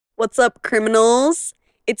What's up, criminals?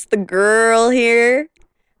 It's the girl here.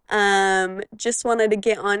 Just wanted to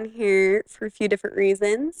get on here for a few different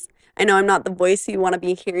reasons. I know I'm not the voice you want to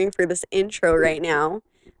be hearing for this intro right now,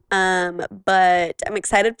 but I'm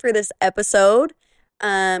excited for this episode.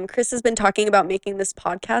 Chris has been talking about making this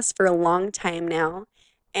podcast for a long time now,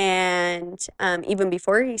 and even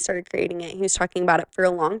before he started creating it, he was talking about it for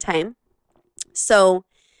a long time. So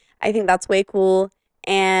I think that's way cool.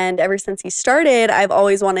 And ever since he started, I've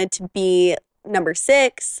always wanted to be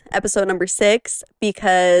episode number 6,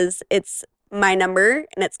 because it's my number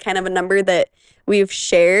and it's kind of a number that we've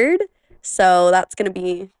shared. So that's going to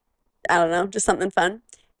be, I don't know, just something fun.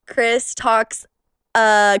 Chris talks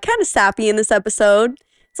kind of sappy in this episode.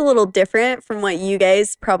 It's a little different from what you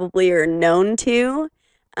guys probably are known to.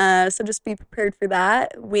 So just be prepared for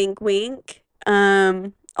that. Wink, wink.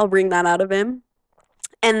 I'll bring that out of him.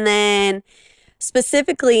 And then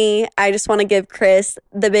specifically, I just want to give Chris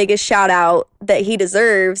the biggest shout out that he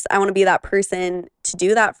deserves. I want to be that person to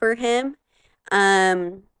do that for him.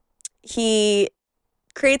 He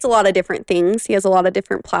creates a lot of different things. He has a lot of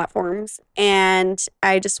different platforms. And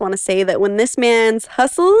I just want to say that when this man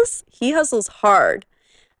hustles, he hustles hard.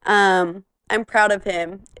 I'm proud of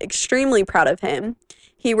him, extremely proud of him.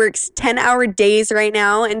 He works 10-hour days right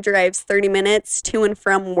now and drives 30 minutes to and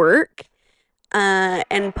from work.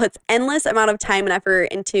 And puts endless amount of time and effort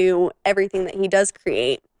into everything that he does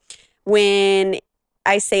create. When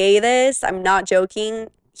I say this, I'm not joking.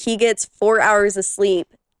 He gets 4 hours of sleep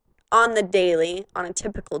on the daily, on a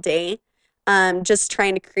typical day, just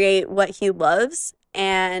trying to create what he loves.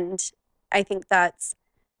 And I think that's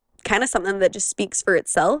kind of something that just speaks for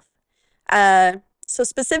itself. So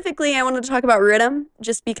specifically, I wanted to talk about RYTM,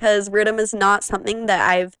 just because RYTM is not something that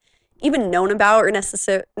I've even known about or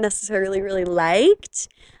necessarily really liked.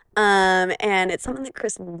 And it's something that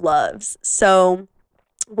Chris loves. So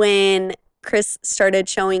when Chris started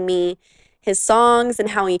showing me his songs and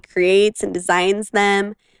how he creates and designs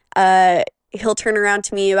them, he'll turn around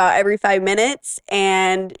to me about every 5 minutes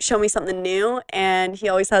and show me something new. And he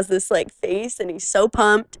always has this like face and he's so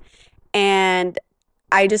pumped. And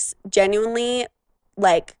I just genuinely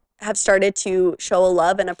like have started to show a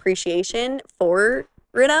love and appreciation for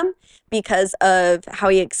RYTM because of how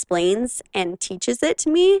he explains and teaches it to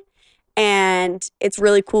me. And it's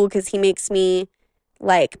really cool because he makes me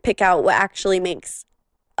like pick out what actually makes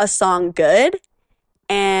a song good.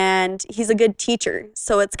 And he's a good teacher.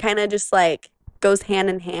 So it's kind of just like goes hand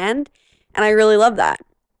in hand. And I really love that.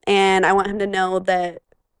 And I want him to know that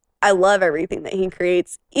I love everything that he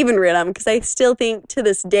creates, even RYTM, because I still think to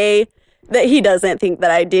this day that he doesn't think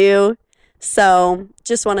that I do. So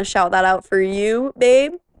just want to shout that out for you,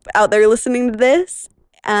 babe, out there listening to this.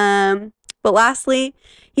 But lastly,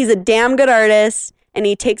 he's a damn good artist, and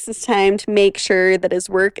he takes his time to make sure that his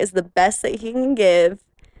work is the best that he can give.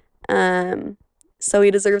 So he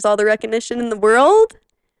deserves all the recognition in the world.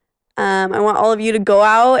 I want all of you to go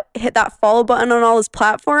out, hit that follow button on all his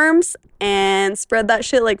platforms, and spread that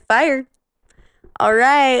shit like fire. All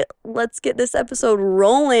right, let's get this episode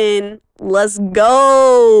rolling. Let's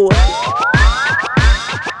go.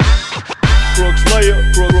 Crooks layer,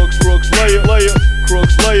 crooks layer, layer,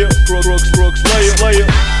 crooks layer, crooks layer, layer,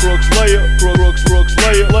 crooks layer, crooks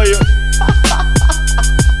layer, layer,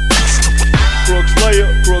 crooks layer,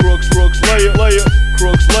 crooks layer, layer,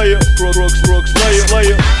 crooks layer, crooks layer,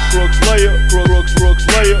 layer, crooks layer, crooks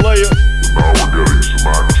layer, layer. Now we're getting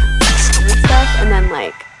some action. Stuff, and then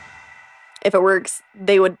like, if it works,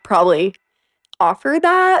 they would probably offer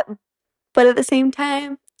that, but at the same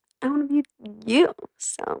time, I want to be you.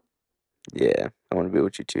 So. Yeah, I want to be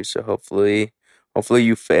with you too. So hopefully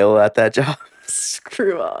you fail at that job.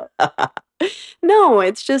 Screw up. No,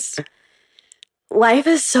 it's just life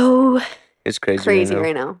is so it's crazy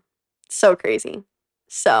right now. So crazy.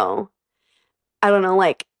 So I don't know,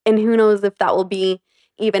 like, and who knows if that will be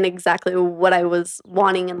even exactly what I was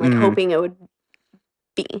wanting and like hoping it would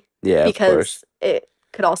be. Yeah, because of course. It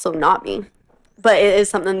could also not be. But it is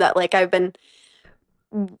something that like I've been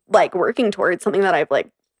like working towards, something that I've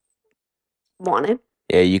like wanted.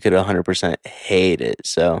 Yeah, you could 100% hate it.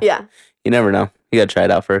 So yeah, you never know. You gotta try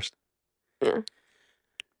it out first. Yeah.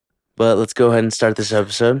 But let's go ahead and start this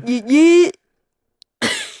episode. Yeah.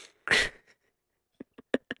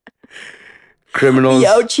 Criminals.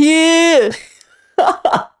 Yo, cheers.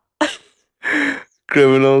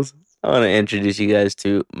 Criminals. I want to introduce you guys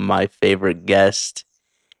to my favorite guest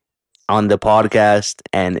on the podcast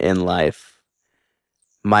and in life.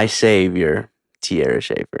 My savior, Tierra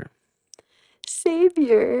Schaefer.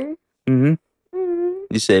 Savior. You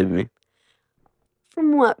saved me.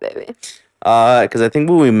 From what, baby? Because I think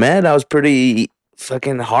when we met, I was pretty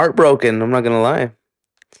fucking heartbroken. I'm not gonna lie.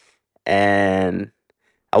 And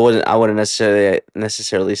I wouldn't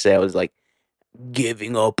necessarily say I was like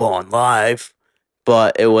giving up on life,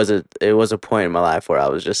 but it was a point in my life where I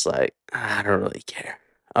was just like, I don't really care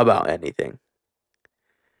about anything.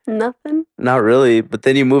 Nothing. Not really. But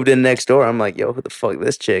then you moved in next door. I'm like, yo, who the fuck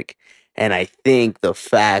this chick? And I think the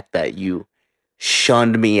fact that you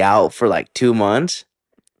shunned me out for like 2 months,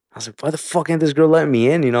 I was like, why the fuck ain't this girl letting me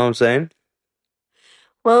in? You know what I'm saying?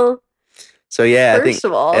 Well, So yeah, I think first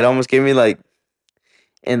of all, it almost gave me like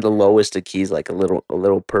in the lowest of keys, like a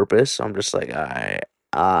little purpose. I'm just like,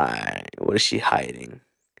 what is she hiding?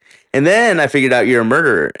 And then I figured out you're a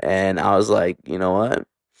murderer, and I was like, you know what?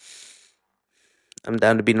 I'm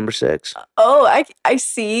down to be number 6. oh, I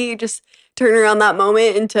see you just turn around that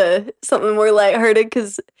moment into something more lighthearted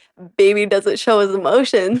because baby doesn't show his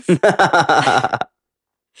emotions. I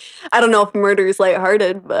don't know if murder is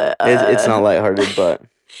lighthearted, but It's not lighthearted, but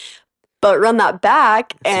run that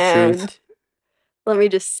back It's the and truth. let me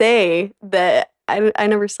just say that I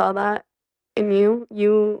never saw that in you.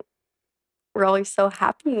 You were always so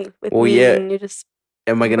happy with Well, me, yeah. and you just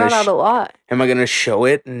am I gonna brought out a lot. am I gonna show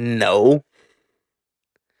it? No.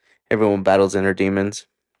 Everyone battles inner demons.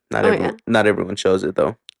 Not Oh, everyone. Not everyone shows it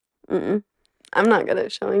though. Mm-mm. I'm not good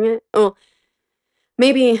at showing it. Well,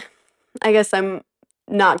 maybe I guess I'm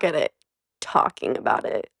not good at talking about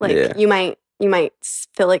it. Like Yeah. you might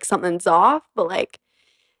feel like something's off, but like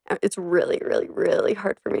it's really, really, really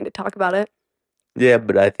hard for me to talk about it. Yeah,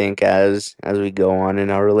 but I think as we go on in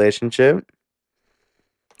our relationship,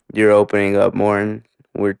 you're opening up more and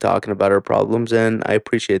we're talking about our problems, and I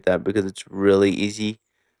appreciate that because it's really easy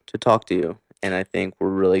to talk to you. And I think we're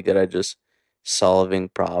really good at just solving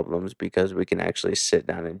problems because we can actually sit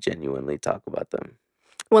down and genuinely talk about them.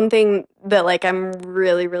 One thing that like I'm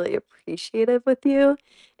really, really appreciative with you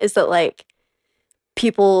is that like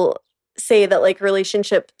people say that like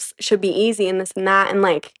relationships should be easy and this and that, and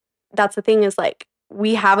like that's the thing is like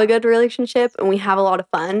we have a good relationship and we have a lot of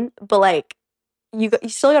fun, but like you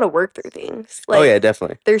still got to work through things. Like, oh yeah,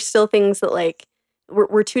 definitely. there's still things that like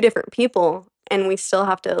we're two different people and we still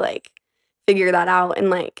have to like figure that out, and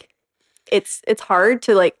like it's hard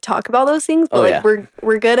to like talk about those things, but Oh, like yeah.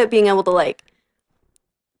 we're good at being able to like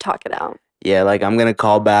talk it out. Yeah, like I'm gonna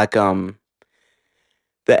call back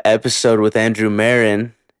the episode with Andrew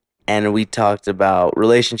Marin, and we talked about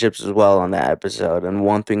relationships as well on that episode. And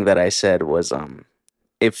one thing that I said was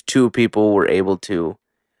if two people were able to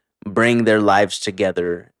bring their lives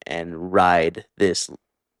together and ride this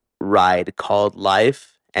ride called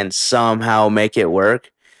life and somehow make it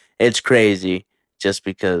work, it's crazy just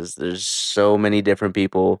because there's so many different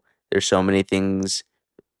people, there's so many things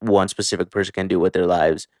one specific person can do with their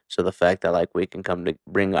lives. So the fact that like we can come to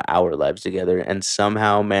bring our lives together and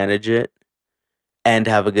somehow manage it and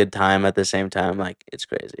have a good time at the same time, like it's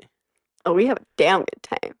crazy. Oh, we have a damn good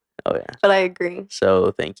time. Oh yeah. But I agree.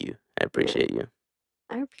 So thank you. I appreciate you.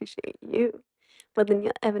 I appreciate you more than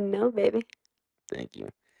you'll ever know, baby. Thank you.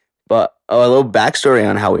 But a little backstory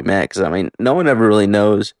on how we met, because I mean, no one ever really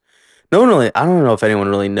knows. I don't know if anyone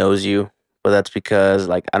really knows you, but that's because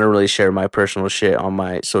like I don't really share my personal shit on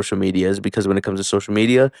my social medias, because when it comes to social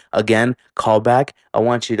media, again, callback, I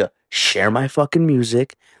want you to share my fucking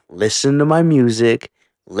music, listen to my music,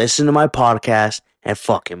 listen to my podcast, and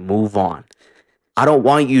fucking move on. I don't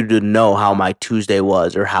want you to know how my Tuesday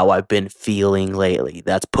was or how I've been feeling lately.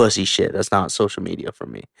 That's pussy shit. That's not social media for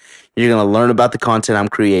me. You're going to learn about the content I'm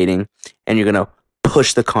creating, and you're going to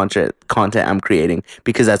push the content I'm creating,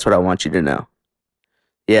 because that's what I want you to know.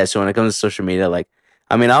 Yeah, so when it comes to social media, like,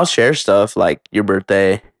 I mean, I'll share stuff like your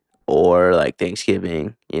birthday or like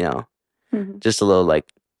Thanksgiving, you know, just a little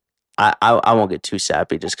like, I won't get too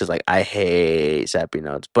sappy just because like I hate sappy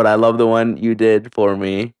notes, but I love the one you did for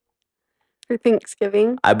me. For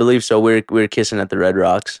Thanksgiving. I believe so. We were kissing at the Red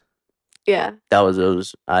Rocks. Yeah. That was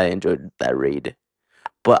those. I enjoyed that read,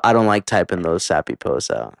 but I don't like typing those sappy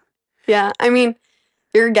posts out. Yeah. I mean,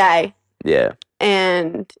 you're a guy, Yeah.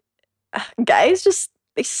 and guys just,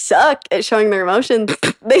 they suck at showing their emotions.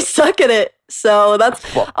 They suck at it. So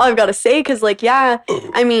that's all I've got to say. Because, like, yeah,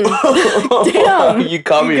 I mean, damn. You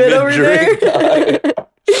caught me good over mid-drink. there?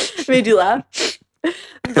 Made you laugh.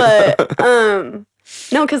 But, no,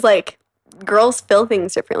 because, like, girls feel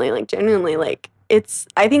things differently. Like, genuinely, like,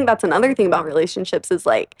 I think that's another thing about relationships is,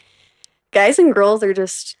 like, guys and girls are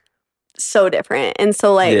just so different. And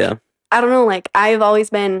so, like, Yeah. I don't know, like, I've always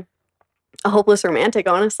been a hopeless romantic,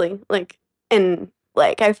 honestly. Like, and,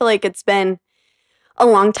 like, I feel like it's been a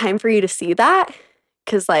long time for you to see that,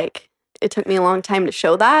 because, like, it took me a long time to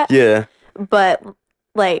show that. Yeah. But,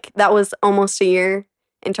 like, that was almost a year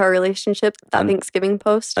into our relationship, that Thanksgiving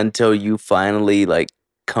post. Until you finally like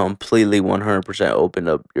completely 100% opened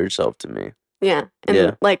up yourself to me. Yeah. And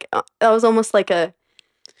Yeah. like that was almost like It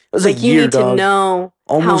was like a you year, need dog. to know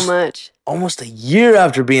Almost- how much. Almost a year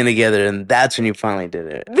after being together, and that's when you finally did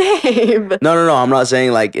it. Babe. No. I'm not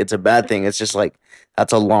saying like it's a bad thing. It's just like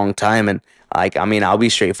that's a long time, and like I mean, I'll be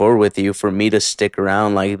straightforward with you. For me to stick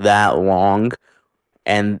around like that long,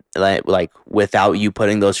 and like without you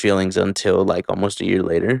putting those feelings until like almost a year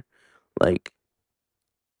later, like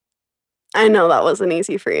I know that wasn't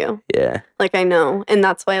easy for you. yeah, Like I know. And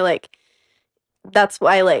that's why like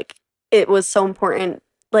it was so important.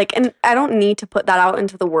 Like, and I don't need to put that out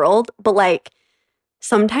into the world, but like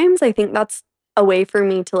sometimes I think that's a way for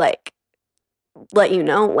me to like let you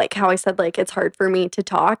know, like how I said, like it's hard for me to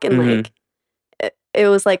talk, and Mhm. like it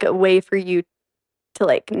was like a way for you to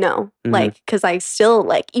like know, Mhm. like because I still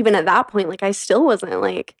like even at that point, like I still wasn't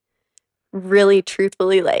like really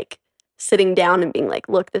truthfully like sitting down and being like,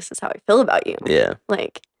 look, this is how I feel about you. yeah,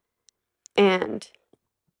 Like, and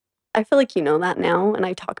I feel like you know that now, and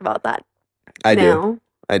I talk about that I do now. know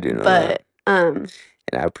that, But and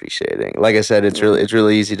I appreciate it. Like I said, it's Yeah.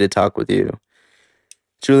 really easy to talk with you.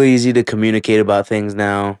 It's really easy to communicate about things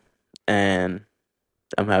now, and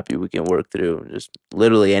I'm happy we can work through just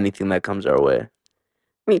literally anything that comes our way.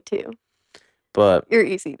 me too. But You're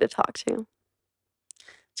easy to talk to.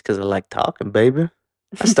 it's because I like talking, baby.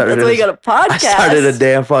 I started That's why you got a podcast. I started a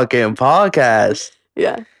damn fucking podcast.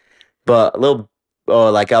 Yeah. But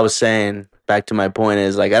like I was saying, back to my point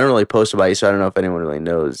is like I don't really post about you, so I don't know if anyone really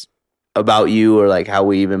knows about you or like how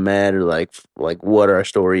we even met or like what our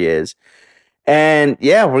story is. And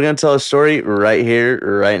yeah, we're gonna tell a story right here,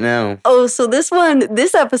 right now. Oh, so this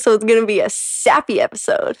episode's gonna be a sappy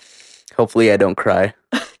episode. Hopefully, I don't cry.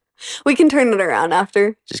 We can turn it around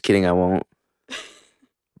after. Just kidding, I won't.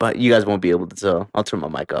 But you guys won't be able to tell. I'll turn my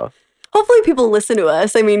mic off. Hopefully, people listen to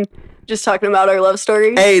us. I mean, just talking about our love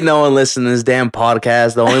story. Hey, no one listens to this damn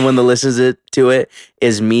podcast. The only one that listens to it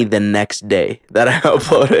is me the next day that I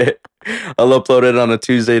upload it. I'll upload it on a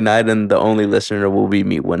Tuesday night, and the only listener will be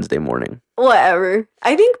me Wednesday morning. Whatever.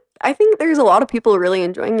 I think there's a lot of people really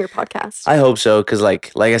enjoying your podcast. I hope so, because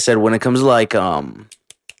like I said, when it comes to like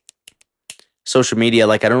social media,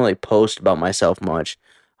 like I don't really post about myself much.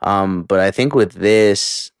 But I think with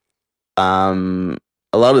this, a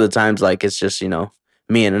lot of the times like it's just, you know,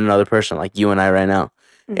 me and another person, like you and I right now.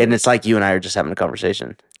 Mhm. And it's like you and I are just having a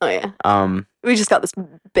conversation. Oh yeah. We We just got this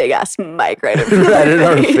big ass mic right right in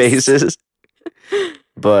our face. faces.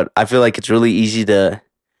 But I feel like it's really easy to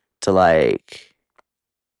like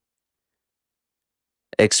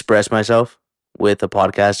express myself with a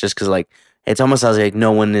podcast just because like it's almost sounds like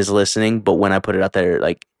no one is listening, but when I put it out there,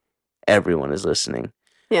 like everyone is listening.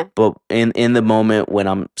 Yeah. But in the moment when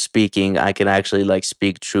I'm speaking, I can actually like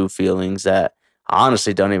speak true feelings that I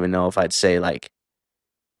honestly don't even know if I'd say like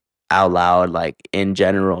out loud, like in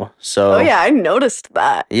general. So Oh yeah, I noticed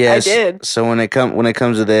that. yes. I did. So when it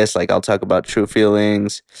comes to this, like I'll talk about true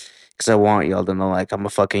feelings because I want y'all to know like I'm a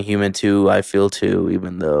fucking human too. I feel too,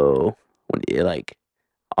 even though when you like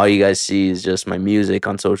all you guys see is just my music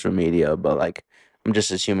on social media, but like I'm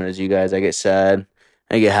just as human as you guys. I get sad,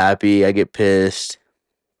 I get happy, I get pissed.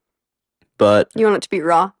 But You want it to be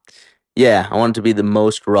raw? yeah, I want it to be the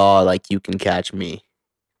most raw like you can catch me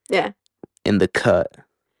Yeah. in the cut.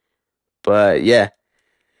 But yeah.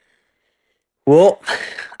 Well,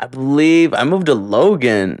 I believe I moved to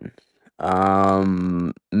Logan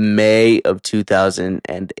May of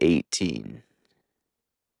 2018.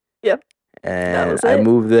 Yep. And was I it.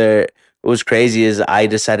 moved there. What was crazy is I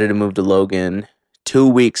decided to move to Logan 2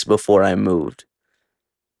 weeks before I moved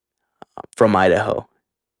from Idaho.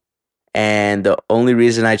 And the only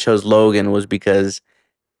reason I chose Logan was because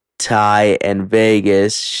Ty and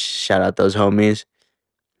Vegas, shout out those homies,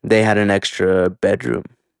 they had an extra bedroom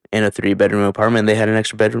in a 3-bedroom apartment. They had an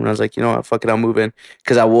extra bedroom. And I was like, you know what? Fuck it, I'll move in.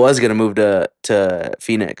 Because I was going to move to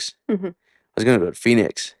Phoenix. Mhm. I was going to go to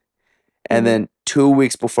Phoenix. And Mhm. then 2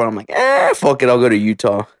 weeks before, I'm like, fuck it, I'll go to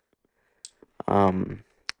Utah.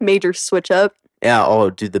 Major switch up. Yeah, oh,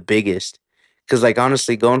 dude, the biggest. Because, like,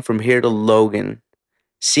 honestly, going from here to Logan,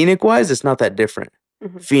 scenic-wise, it's not that different.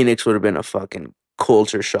 Mhm. Phoenix would have been a fucking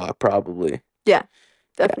culture shock, probably.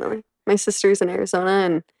 Definitely. My sister's in Arizona,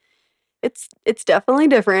 and it's definitely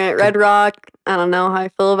different. Red Rock, I don't know how I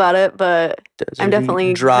feel about it, but I'm Desert-y,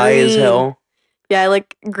 definitely dry as green. hell. yeah, I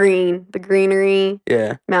like green, the greenery,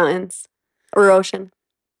 Yeah. mountains, or ocean.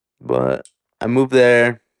 But I moved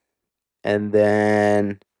there, and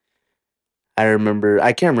then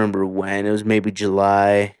I can't remember when. It was maybe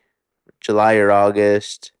July or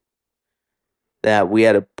August, that we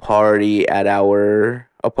had a party at our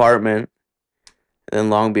apartment. And then,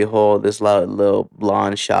 long behold, this little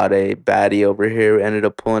blonde Sade baddie over here ended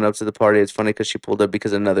up pulling up to the party. It's funny because she pulled up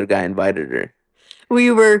because another guy invited her. We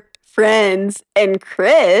were friends, and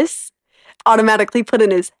Chris automatically put in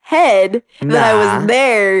his head that I was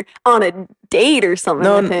there on a date or something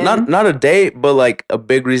with him. not a date, but like a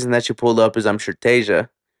big reason that she pulled up is I'm sure Tasia.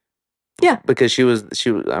 Yeah. Because she was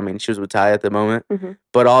with Ty at the moment. Mhm.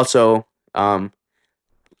 But also,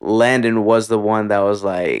 Landon was the one that was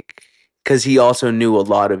like, because he also knew a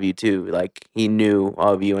lot of you too. Like, he knew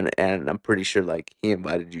of you, and I'm pretty sure like he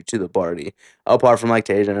invited you to the party, apart from like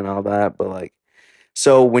Tasia and all that. But like,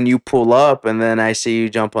 so when you pull up and then I see you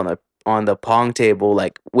jump on the pong table,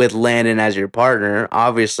 like with Landon as your partner,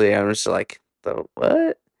 obviously I'm just like,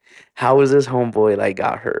 what? How is this homeboy like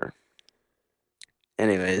got her?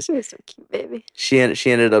 Anyways, She was so cute, baby. she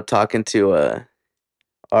ended up talking to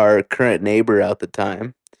our current neighbor at the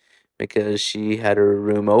time because she had her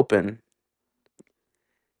room open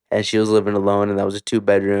and she was living alone, and that was a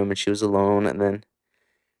 2-bedroom, and she was alone, and then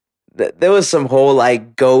there was some whole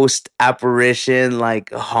like ghost apparition,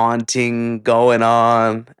 like haunting going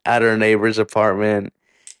on at her neighbor's apartment.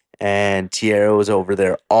 And Tierra was over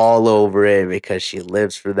there all over it because she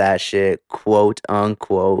lives for that shit, quote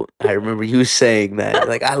unquote. I remember you saying that.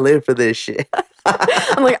 Like, I live for this shit.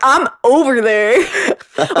 I'm like, I'm over there.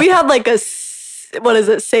 We had like what is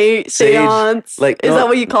it? Seance? Like, is that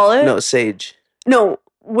what you call it? No, sage. No,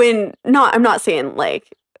 I'm not saying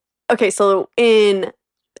like, okay, so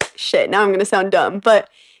now I'm going to sound dumb, but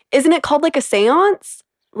isn't it called like a seance?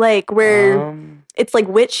 Like where it's like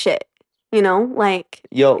witch shit, like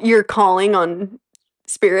you're calling on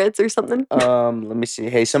spirits or something. Let me see.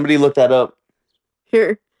 Hey, somebody look that up.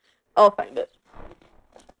 Here, I'll find it.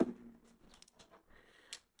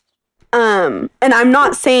 And I'm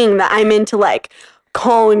not saying that I'm into like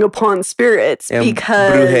calling upon spirits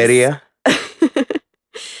because brujeria.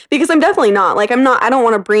 Because I'm definitely not. Like, I don't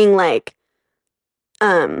want to bring like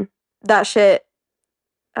that shit.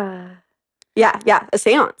 Yeah, a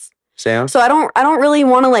seance. Seance? So I don't really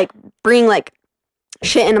want to like bring like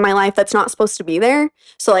shit into my life that's not supposed to be there.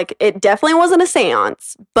 So like it definitely wasn't a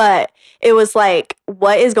seance, but it was like,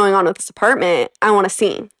 what is going on with this apartment? I want to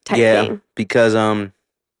see type thing. Because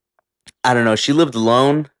I don't know, she lived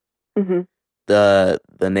alone. Mm-hmm. The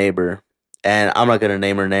neighbor, and I'm not gonna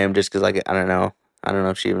name her name just because like I don't know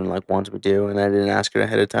if she even like wants me to, and I didn't ask her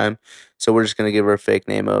ahead of time, so we're just gonna give her a fake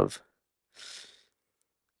name of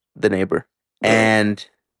the neighbor. And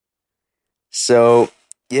so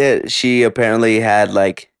yeah, she apparently had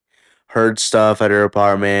like heard stuff at her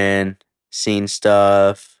apartment, seen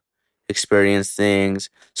stuff, experienced things.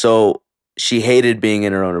 So she hated being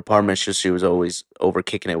in her own apartment, so she was always over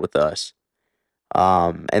kicking it with us.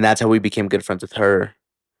 And that's how we became good friends with her.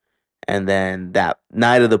 And then that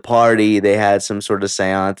night of the party, they had some sort of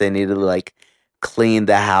seance. They needed to like clean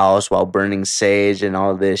the house while burning sage and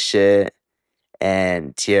all this shit.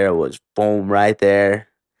 And Tierra was boom right there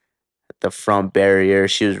at the front barrier.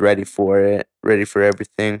 She was ready for it, ready for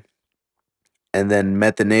everything. And then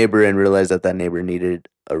met the neighbor and realized that neighbor needed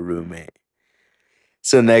a roommate.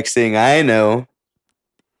 So next thing I know,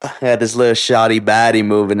 I had this little shoddy baddie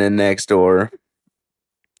moving in next door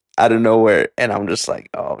out of nowhere. And I'm just like,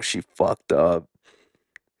 oh, she fucked up.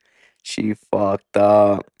 She fucked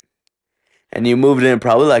up. And you moved in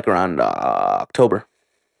probably like around October.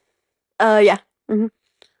 Yeah. Mm-hmm.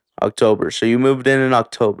 October. So you moved in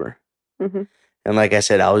October. Mm-hmm. And like I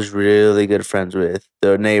said, I was really good friends with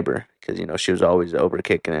the neighbor because, she was always over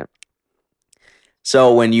kicking it.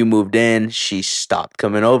 So when you moved in, she stopped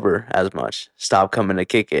coming over as much. Stopped coming to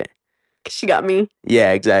kick it. She got me.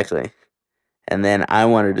 Yeah, exactly. And then I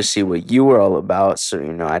wanted to see what you were all about. So,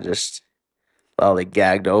 I just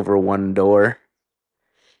gagged over one door.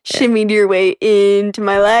 Shimmied your way into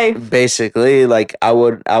my life. Basically, like I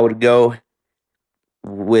would go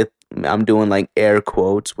with, I'm doing like air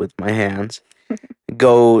quotes with my hands,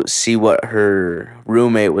 go see what her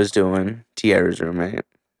roommate was doing, Tierra's roommate.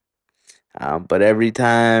 But every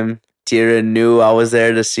time Tierra knew I was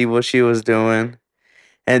there to see what she was doing.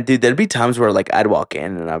 And dude, there'd be times where like I'd walk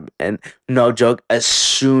in and no joke, as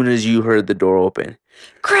soon as you heard the door open,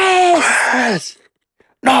 Chris,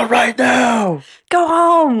 not right now. Go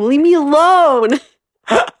home. Leave me alone.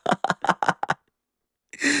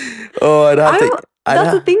 Oh,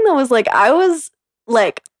 that's the thing though, was like I was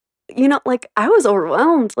like, I was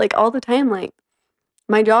overwhelmed like all the time. Like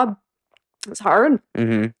my job was hard.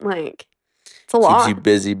 Mm-hmm. Like it's a lot.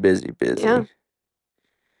 Keeps you busy. Yeah.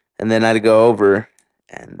 And then I'd go over,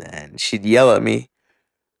 and then she'd yell at me,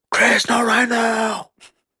 Chris, not right now.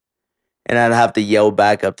 and I'd have to yell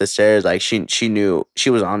back up the stairs. Like she knew she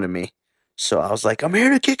was onto me, so I was like, "I'm here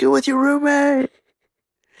to kick it with your roommate."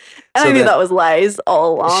 And So I knew then- that was lies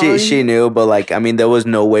all along. She knew, but like I mean, there was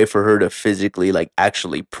no way for her to physically like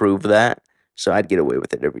actually prove that, so I'd get away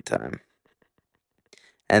with it every time.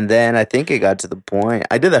 And then I think it got to the point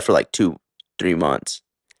I did that for like 2-3 months.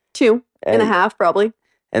 2.5 probably.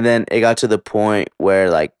 And then it got to the point where,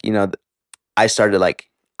 like, you know, I started, like,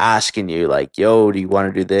 asking you, like, yo, do you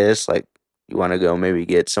want to do this? Like, you want to go maybe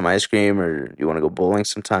get some ice cream or do you want to go bowling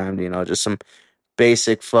sometime? You know, just some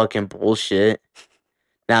basic fucking bullshit.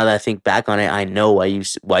 Now that I think back on it, I know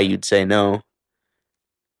why you'd say no.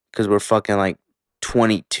 Because we're fucking, like,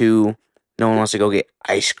 22. No one wants to go get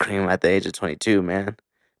ice cream at the age of 22, man.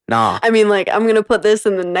 Nah. I mean, like, I'm going to put this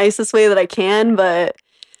in the nicest way that I can, but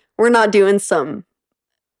we're not doing some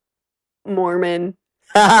Mormon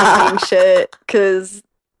shit, because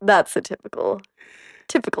that's the typical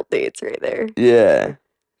dates right there. Yeah.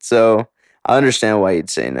 So I understand why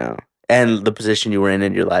you'd say no. And the position you were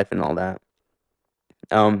in your life and all that.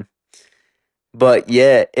 But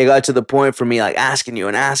yeah, it got to the point for me like asking you.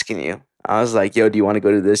 I was like, yo, do you want to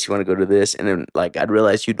go to this? You want to go to this? And then like I'd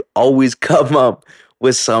realize you'd always come up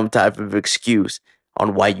with some type of excuse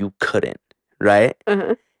on why you couldn't, right?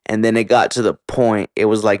 Uh-huh. And then it got to the point, it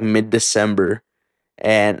was like mid-December,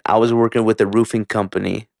 and I was working with a roofing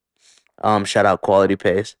company. Shout out Quality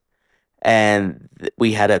Pace. And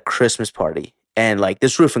we had a Christmas party. And like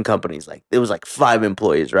this roofing company's like, it was like 5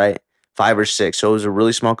 employees, right? 5 or 6. So it was a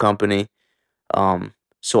really small company.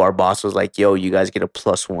 So our boss was like, yo, you guys get a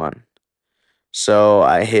 +1. So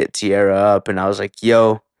I hit Tiara up and I was like,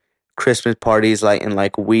 yo, Christmas party's like in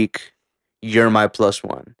like a week. You're my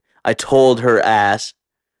 +1. I told her ass,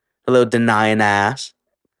 a little denying ass.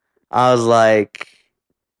 I was like,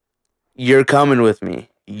 you're coming with me.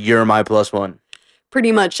 You're my +1.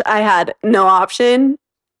 Pretty much I had no option.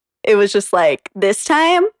 It was just like, this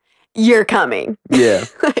time you're coming. Yeah.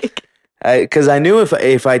 Like, Because I knew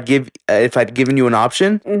if I'd given you an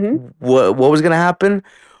option, mhm. what was gonna happen?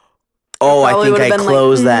 Oh, I probably think would've I been like,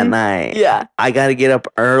 closed that mhm. night. Yeah. I gotta get up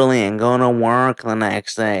early and go to work the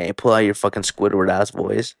next day. Pull out your fucking Squidward ass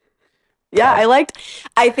voice. Yeah,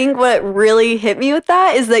 I think what really hit me with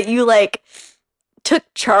that is that you like took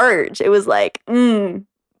charge. It was like,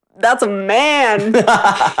 that's a man.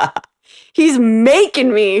 He's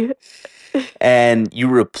making me. And you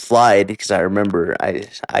replied because I remember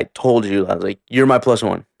I told you, I was like, you're my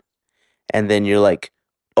 +1. And then you're like,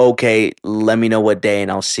 okay, let me know what day and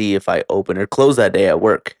I'll see if I open or close that day at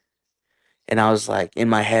work. And I was like, in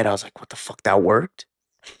my head, I was like, what the fuck, that worked?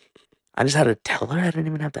 I just had to tell her. I didn't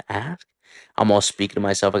even have to ask. I'm all speaking to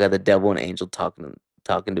myself. I got the devil and angel talking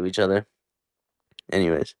to each other.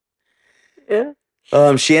 Anyways. Yeah.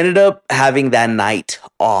 She ended up having that night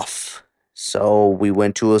off. So we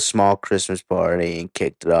went to a small Christmas party and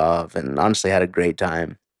kicked it off and honestly had a great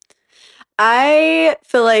time. I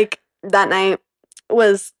feel like that night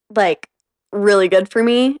was like really good for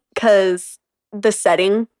me because the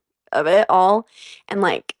setting of it all and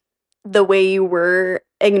like the way you were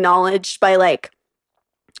acknowledged by like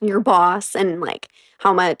your boss and like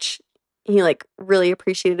how much he like really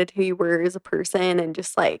appreciated who you were as a person and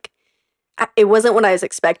just like it wasn't what I was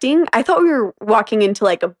expecting. I thought we were walking into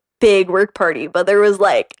like a big work party, but there was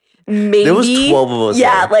like maybe There was 12 of us.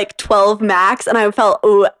 yeah, there. like 12 max, and I felt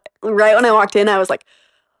right when I walked in, I was like,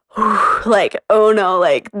 like, oh no,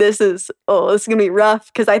 like this is gonna be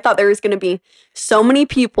rough because I thought there was gonna be so many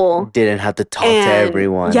people. Didn't have to talk to And-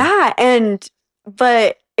 everyone. Yeah,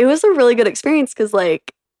 but it was a really good experience because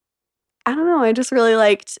like I don't know, I just really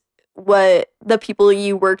liked what the people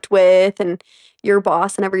you worked with and your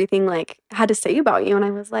boss and everything like had to say about you, and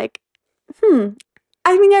I was like,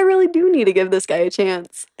 I think I really do need to give this guy a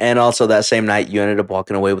chance. And also that same night, you ended up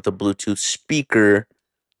walking away with a Bluetooth speaker.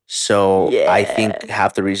 So I think Yeah.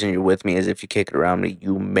 half the reason you're with me is if you kick it around me,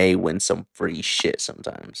 you may win some free shit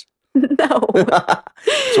sometimes. No.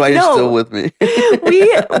 That's why you're still with me.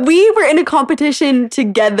 we were in a competition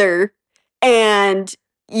together and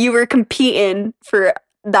you were competing for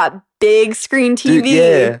that big screen TV. Dude,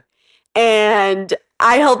 yeah. And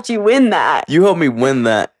I helped you win that. You helped me win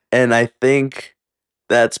that. And I think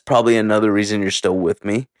that's probably another reason you're still with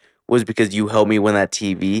me was because you helped me win that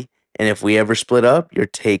TV. And if we ever split up, you're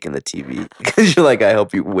taking the TV because you're like, I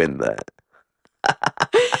help you win that.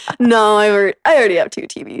 No, I already have 2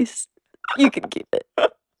 TVs. You can keep it.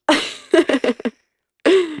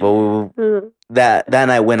 Well, that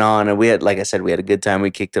night went on and we had, like I said, we had a good time.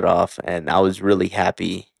 We kicked it off and I was really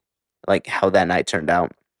happy like how that night turned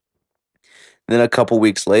out. Then a couple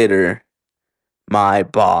weeks later, my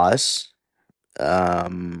boss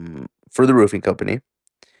for the roofing company.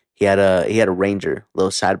 He had a Ranger,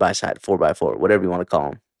 little side by side, 4x4, whatever you want to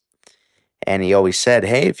call him. And he always said,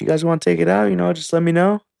 "Hey, if you guys want to take it out, just let me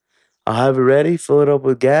know. I'll have it ready. Fill it up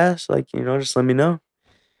with gas. Just let me know."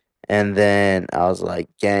 And then I was like,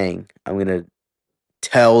 "Gang, I'm gonna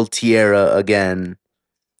tell Tierra again,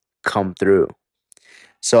 come through."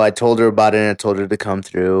 So I told her about it and I told her to come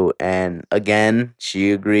through. And again,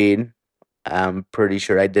 she agreed. I'm pretty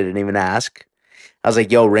sure I didn't even ask. I was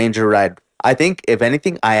like, "Yo, Ranger ride." I think, if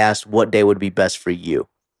anything, I asked what day would be best for you.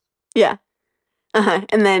 Yeah.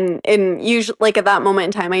 And then, usually, like at that moment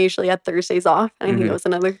in time, I usually had Thursdays off. And I think it was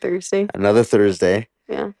another Thursday. Another Thursday.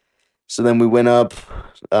 Yeah. So then we went up,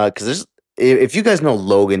 because if you guys know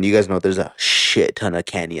Logan, you guys know there's a shit ton of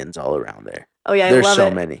canyons all around there. Oh, yeah. There's I love so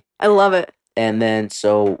it. many. I love it. And then,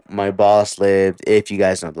 so my boss lived, if you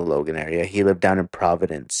guys know the Logan area, he lived down in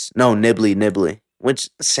Providence. No, Nibley, which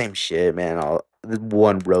same shit, man.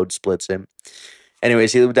 One road splits him.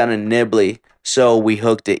 Anyways, he lived down in Nibley. So we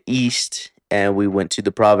hooked it east and we went to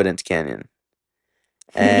the Providence Canyon.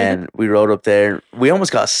 And we rode up there. We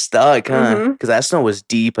almost got stuck, huh? Because that snow was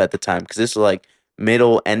deep at the time. Because this was like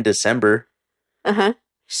end December.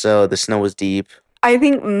 So the snow was deep. I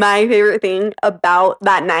think my favorite thing about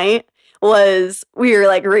that night was we were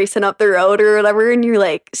like racing up the road or whatever, and you're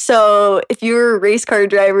like, "So if you were a race car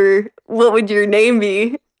driver, what would your name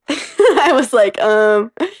be?" I was like,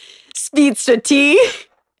 Speedster T.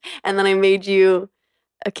 And then I made you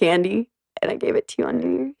a candy and I gave it to you on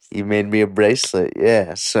New Year's. You made me a bracelet,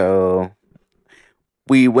 yeah. So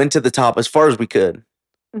we went to the top as far as we could.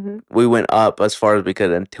 We went up as far as we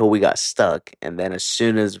could until we got stuck. And then as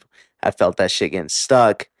soon as I felt that shit getting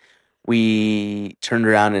stuck, we turned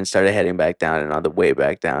around and started heading back down. And on the way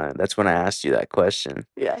back down, that's when I asked you that question.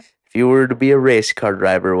 Yeah. If you were to be a race car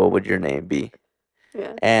driver, what would your name be?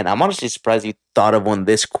 Yeah. And I'm honestly surprised you thought of one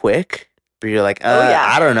this quick. But you're like,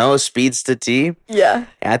 yeah. I don't know, Speedster T. Yeah.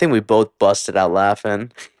 And I think we both busted out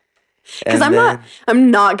laughing. Because I'm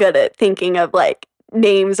not good at thinking of like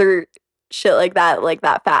names or shit like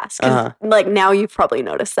that fast. 'Cause, like now you've probably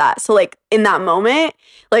noticed that. So like in that moment,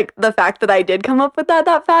 like the fact that I did come up with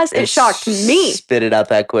that fast, it shocked me. Spit it out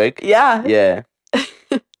that quick. Yeah. Yeah.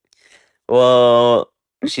 Well,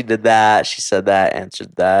 she did that. She said that,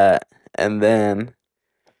 answered that. And then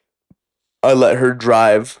I let her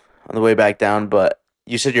drive on the way back down. But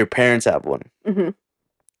you said your parents have one.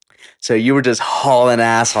 So you were just hauling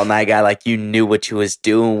ass on that guy like you knew what you was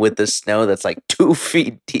doing with the snow that's like 2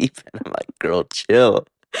 feet deep. And I'm like, girl, chill.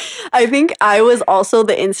 I think I was also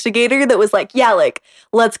the instigator that was like, yeah, like,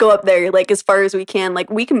 let's go up there, like, as far as we can. Like,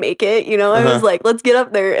 we can make it, I was like, let's get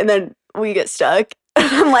up there. And then we get stuck. And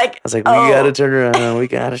I'm like, I was like, we gotta turn around. We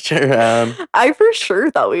gotta turn around. I for sure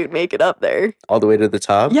thought we would make it up there. All the way to the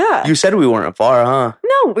top? Yeah. You said we weren't far, huh?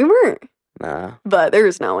 No, we weren't. Nah. But there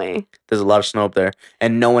was no way. There's a lot of snow up there.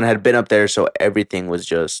 And no one had been up there, so everything was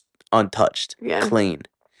just untouched. Yeah. Clean.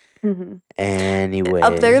 Anyway.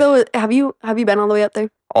 Up there, though, have you been all the way up there?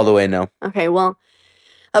 All the way, no. Okay, well,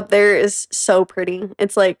 up there is so pretty.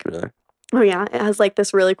 It's like, Really? Oh yeah, it has like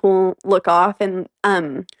this really cool look off and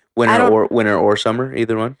winter or summer,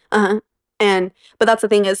 either one. But that's the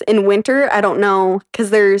thing is in winter, I don't know, because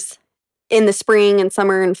there's in the spring and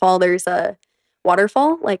summer and fall there's a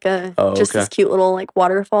waterfall, like this cute little like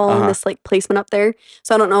waterfall and this like placement up there.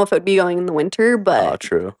 So I don't know if it would be going in the winter, but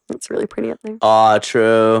true. It's really pretty up there.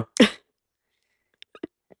 True.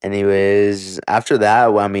 Anyways, after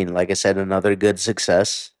that, well, I mean, like I said, another good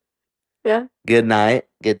success. Yeah. Good night,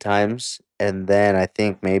 good times. And then I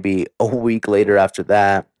think maybe a week later after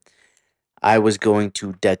that, I was going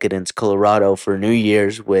to Decadence, Colorado for New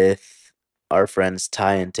Year's with our friends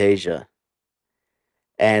Ty and Tasia.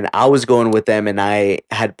 And I was going with them, and I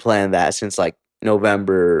had planned that since like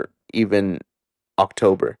November, even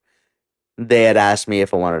October. They had asked me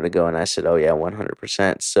if I wanted to go, and I said, oh, yeah,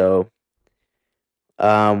 100%. So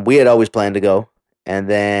we had always planned to go. And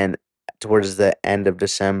then towards the end of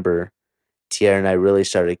December, Tierra and I really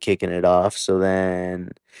started kicking it off. So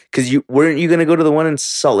then, because weren't you going to go to the one in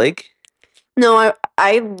Salt Lake? No,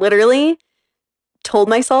 I literally told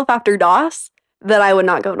myself after DOS that I would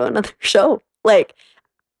not go to another show. Like,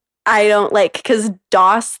 I don't like, because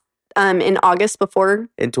DOS in August before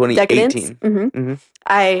in 2018, Decadence,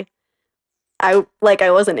 I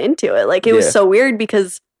wasn't into it. Like, it was so weird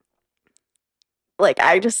because like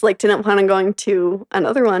I just like didn't plan on going to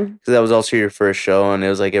another one. Because that was also your first show, and it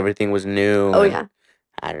was like everything was new. Oh yeah.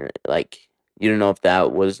 I don't like. You don't know if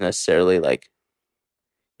that was necessarily like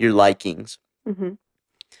your likings.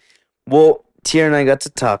 Well, Tierra and I got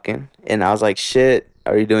to talking, and I was like, "Shit,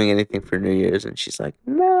 are you doing anything for New Year's?" And she's like,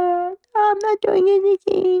 "No, I'm not doing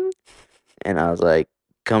anything. And I was like,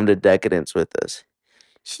 come to Decadence with us.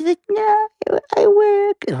 She's like, no, I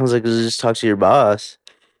work. And I was like, just talk to your boss.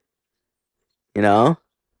 You know?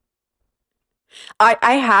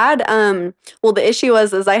 I had well, the issue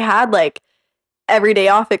was I had like every day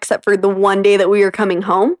off except for the one day that we were coming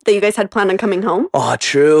home, that you guys had planned on coming home. Oh,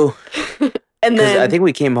 true. And Because then I think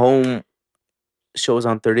we came home, show was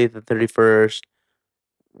on 30th and 31st.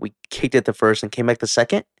 We kicked it the first and came back the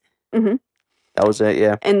second. Mhm. That was it,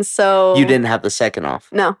 yeah. and so You didn't have the second off.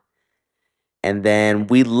 No. And then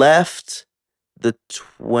we left the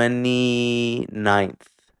 29th.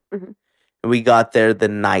 Mhm. And we got there the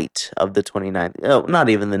night of the 29th. Oh, not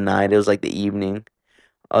even the night. It was like the evening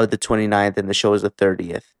of the 29th, and the show was the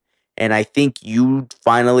 30th. And I think you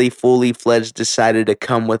finally, fully fledged, decided to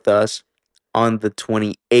come with us on the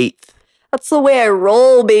 28th. That's the way I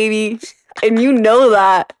roll, baby. And you know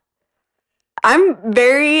that.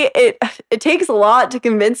 It takes a lot to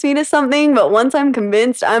convince me to something, but once I'm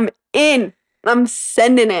convinced, I'm in. I'm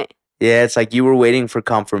sending it. Yeah, it's like you were waiting for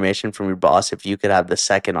confirmation from your boss if you could have the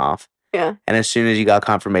second off. Yeah. And as soon as you got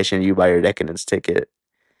confirmation, you buy your Decadence ticket.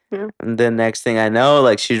 Yeah. And then next thing I know,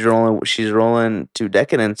 like she's rolling to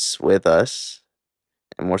Decadence with us,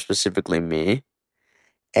 and more specifically me.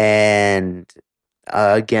 And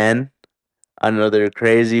again, another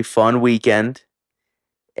crazy fun weekend.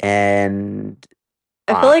 And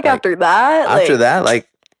I feel like after that,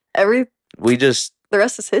 we just the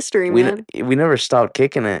rest is history, we man. we never stopped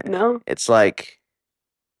kicking it. No. It's like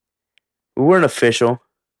we weren't official.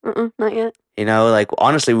 Not yet. You know, like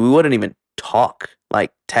honestly, we wouldn't even talk,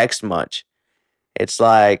 like text much. It's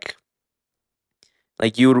like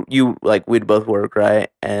you like we'd both work, right?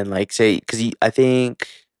 And like say, because I think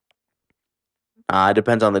it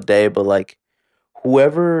depends on the day, but like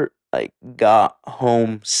whoever like got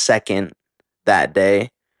home second that day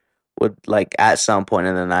would like at some point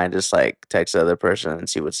in the night just like text the other person and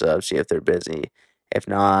see what's up, see if they're busy. If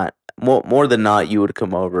not, more than not, you would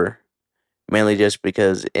come over. Mainly just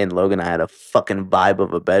because in Logan I had a fucking vibe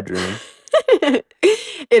of a bedroom.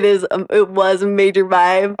 It was a major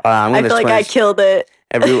vibe. I feel like I killed it.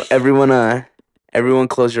 Everyone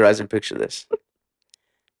close your eyes and picture this.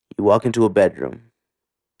 You walk into a bedroom.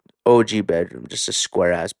 OG bedroom, just a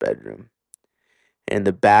square ass bedroom. In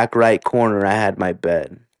the back right corner I had my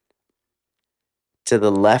bed. To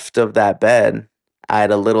the left of that bed, I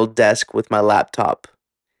had a little desk with my laptop.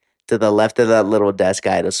 To the left of that little desk,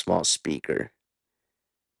 I had a small speaker.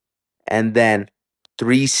 And then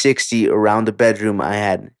 360 around the bedroom, I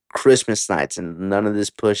had Christmas lights, and none of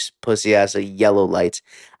this pussy ass yellow lights.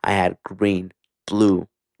 I had green, blue,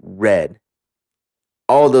 red.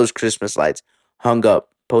 All those Christmas lights hung up,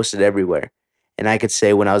 posted everywhere. And I could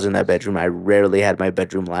say when I was in that bedroom, I rarely had my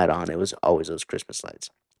bedroom light on. It was always those Christmas lights.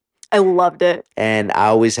 I loved it. And I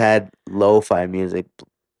always had lo-fi music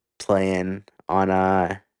playing on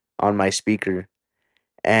my speaker.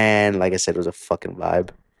 And like I said, it was a fucking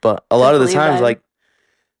vibe. But a lot of the times, like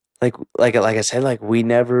I said, like we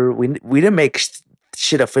didn't make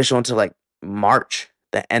shit official until like March,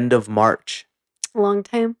 the end of March. Long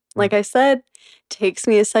time. Like I said, takes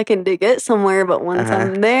me a second to get somewhere, but once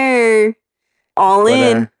I'm there, all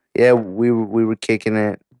in. Yeah, we were kicking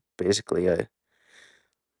it basically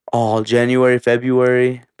all January,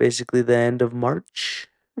 February, basically the end of March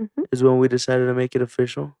is when we decided to make it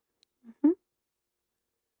official.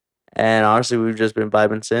 And honestly, we've just been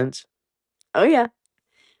vibing since. Oh, yeah.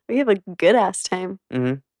 We have a good ass time.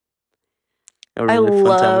 Mm-hmm. A really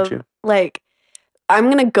fun time with you. Like, I'm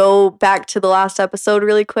going to go back to the last episode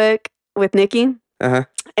really quick with Nikki.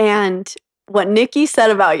 And what Nikki said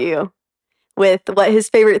about you, with what his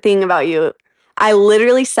favorite thing about you. I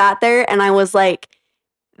literally sat there and I was like,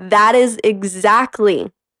 that is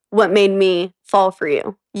exactly what made me fall for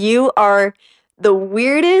you. You are the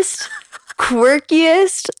weirdest,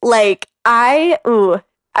 quirkiest, like, I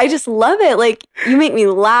just love it. Like, you make me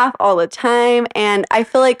laugh all the time. And I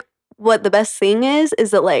feel like what the best thing is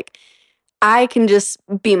that, like, I can just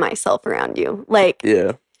be myself around you. Like,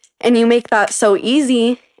 yeah. And you make that so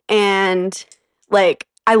easy. And, like,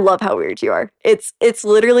 I love how weird you are. It's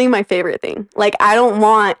literally my favorite thing. Like, I don't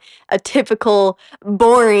want a typical,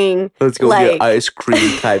 boring, let's go get ice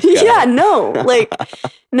cream type guy. Yeah, no. Like,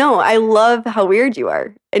 no, I love how weird you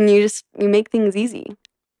are. And you make things easy.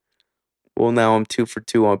 Well, now I'm 2 for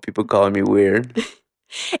 2 on people calling me weird.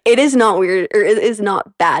 It is not weird, or it is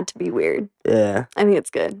not bad to be weird. Yeah. I think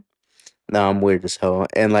it's good. No, I'm weird as hell.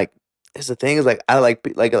 And, like, it's the thing is, like, I like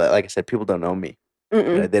I said, people don't know me.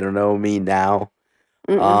 They don't know me now.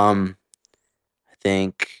 I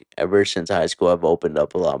think ever since high school I've opened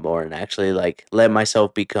up a lot more and actually like let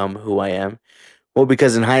myself become who I am. Well,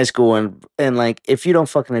 because in high school and like if you don't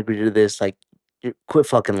fucking agree to this, like quit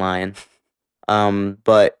fucking lying.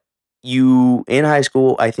 But you in high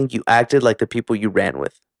school, I think you acted like the people you ran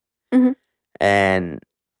with, Mhm. and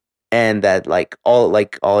that like all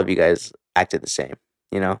of you guys acted the same,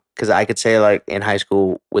 you know. Because I could say like in high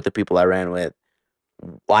school with the people I ran with,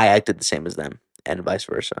 I acted the same as them, and vice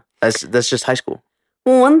versa. That's just high school.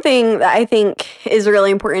 Well, one thing that I think is really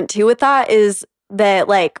important too with that is that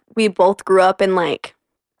like we both grew up in like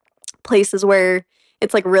places where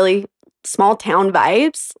it's like really small town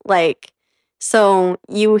vibes. Like, so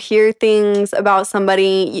you hear things about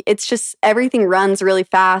somebody, it's just everything runs really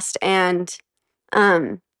fast and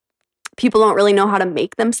um people don't really know how to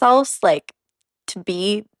make themselves like to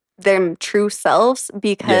be their true selves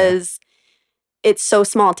because it's so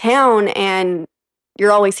small town and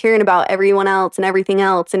you're always hearing about everyone else and everything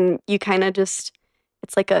else and you kind of just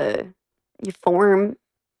it's like you form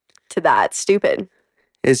to that. It's stupid.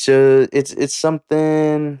 It's just it's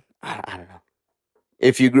something I don't know.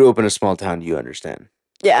 If you grew up in a small town, you understand.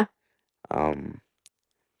 Yeah.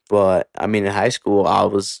 But I mean, in high school, I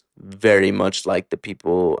was very much like the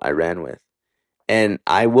people I ran with, and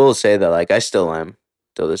I will say that like I still am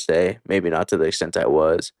till this day. Maybe not to the extent I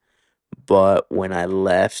was, but when I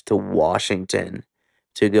left to Washington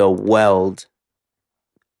to go weld,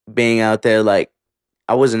 being out there like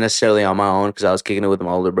I wasn't necessarily on my own because I was kicking it with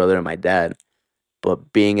my older brother and my dad.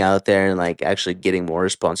 But being out there and like actually getting more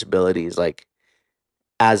responsibilities, like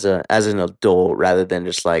as an adult, rather than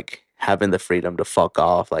just like having the freedom to fuck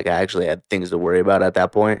off. Like I actually had things to worry about at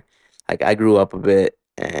that point. Like I grew up a bit,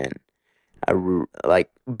 and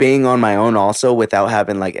like being on my own also without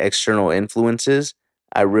having like external influences.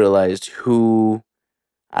 I realized who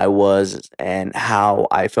I was and how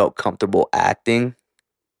I felt comfortable acting.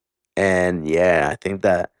 And yeah, I think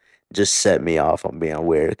that just set me off on being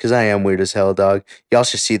weird because I am weird as hell, dog. Y'all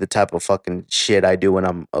should see the type of fucking shit I do when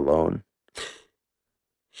I'm alone.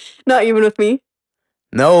 Not even with me.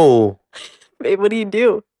 No, Babe, what do you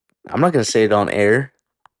do? I'm not gonna say it on air.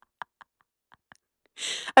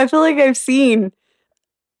 I feel like I've seen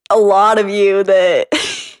a lot of you that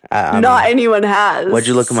I not mean, anyone has. why'd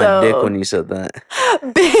you look at my dick so- when you said that?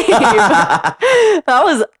 Babe, that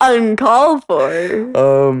was uncalled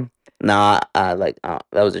for. Nah, that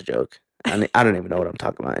was a joke. I don't even know what I'm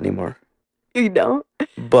talking about anymore. You don't?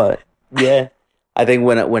 But yeah, I think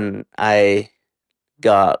when I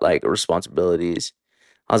got like responsibilities,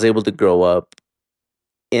 I was able to grow up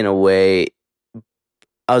in a way.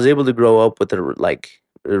 I was able to grow up with the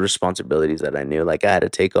responsibilities that I knew like I had to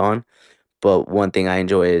take on. But one thing I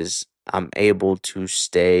enjoy is I'm able to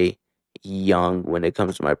stay young when it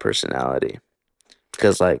comes to my personality.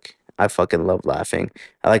 Because like I fucking love laughing.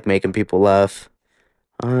 I like making people laugh.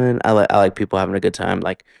 And I like people having a good time.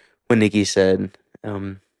 Like when Nikki said,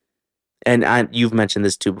 and you've mentioned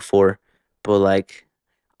this too before, but like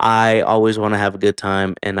I always want to have a good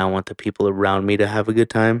time and I want the people around me to have a good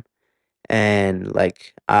time. And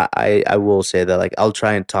like I will say that like I'll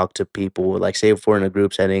try and talk to people like say if we're in a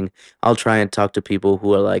group setting, I'll try and talk to people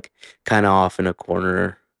who are like kind of off in a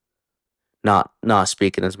corner, not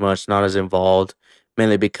speaking as much, not as involved,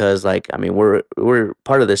 mainly because like I mean we're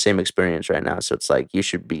part of the same experience right now, so it's like you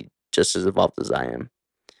should be just as involved as I am.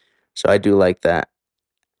 So I do like that.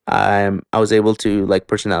 I was able to like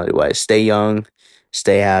personality wise stay young,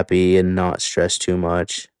 stay happy, and not stress too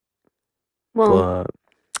much. Well,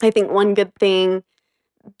 But I think one good thing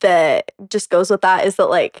that just goes with that is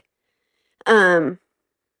that um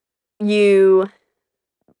you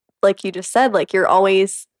like you just said, like you're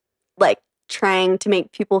always like trying to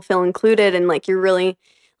make people feel included and like you're really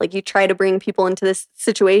like you try to bring people into this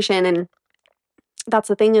situation and that's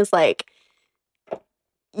the thing is like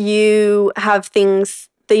you have things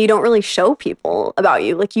that you don't really show people about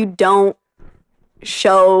you. Like you don't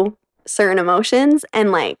show certain emotions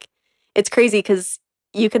and like it's crazy because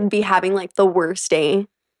you could be having like the worst day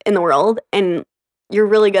in the world and you're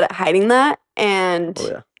really good at hiding that and oh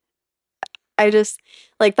yeah. I just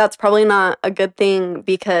like that's probably not a good thing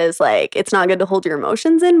because like it's not good to hold your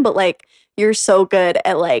emotions in but like you're so good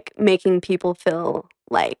at like making people feel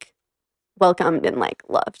like welcomed and like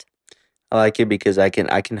loved. I like it because I can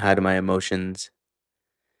hide my emotions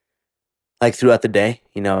like throughout the day,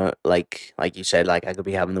 you know, like you said, like I could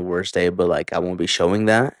be having the worst day, but like I won't be showing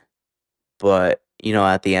that. But you know,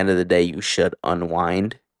 at the end of the day, you should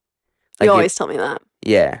unwind. Like You always tell me that.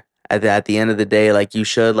 yeah, at the end of the day, like you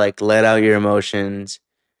should like let out your emotions,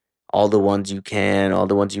 all the ones you can, all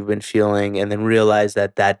the ones you've been feeling, and then realize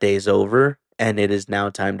that that day's over and it is now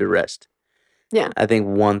time to rest. Yeah. I think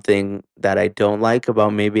one thing that I don't like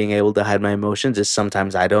about me being able to hide my emotions is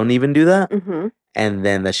sometimes I don't even do that, Mm-hmm. and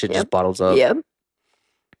then that shit Yep. just bottles up. Yep.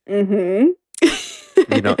 Mm-hmm.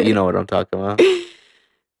 You know what I'm talking about.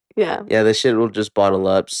 Yeah. Yeah, this shit will just bottle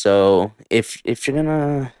up. So if you're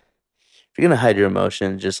gonna hide your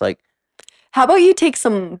emotions, just like How about you take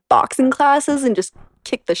some boxing classes and just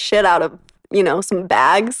kick the shit out of, some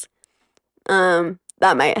bags?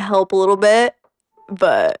 That might help a little bit,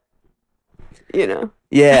 but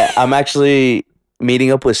yeah, I'm actually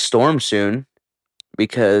meeting up with Storm soon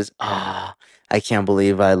because I can't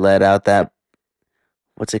believe I let out that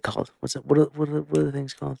what's it called? What's it what are the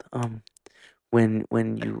things called? When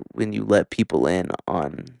you let people in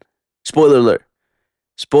on spoiler alert.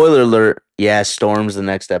 Spoiler alert. Yeah, Storm's the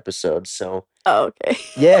next episode. So Oh, okay.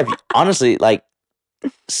 yeah, honestly, like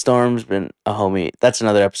Storm's been a homie. That's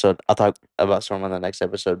another episode. I'll talk about Storm on the next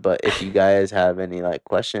episode. But if you guys have any like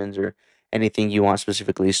questions or anything you want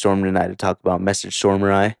specifically Storm and I to talk about, message Storm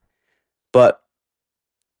or I. But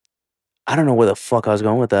I don't know where the fuck I was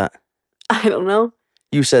going with that. I don't know.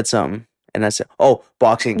 You said something, and I said, "Oh,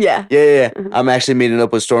 boxing." Yeah. Yeah. Mhm. I'm actually meeting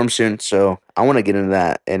up with Storm soon, so I want to get into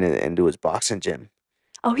that and do his boxing gym.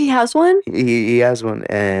 Oh, he has one? He has one,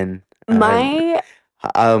 and My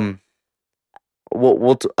I'll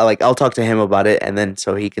talk to him about it, and then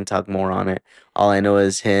so he can talk more on it. All I know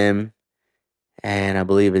is him, and I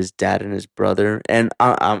believe his dad and his brother, and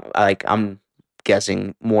I'm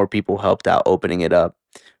guessing more people helped out opening it up.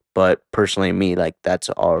 But personally, me, like that's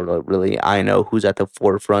all really I know who's at the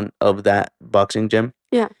forefront of that boxing gym.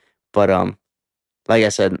 Yeah. But like I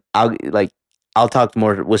said, I'll talk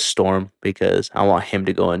more with Storm because I want him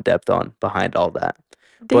to go in depth on behind all that.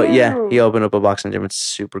 But yeah, Damn. he opened up a boxing gym. It's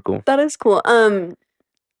super cool. That is cool.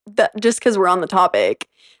 That just because we're on the topic,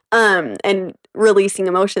 and releasing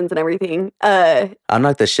emotions and everything. I'll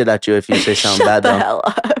knock the shit out you if you say something Shut bad the though. hell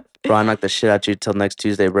up. Bro, I'll knock the shit out you till next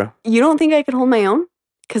Tuesday, bro. You don't think I could hold my own?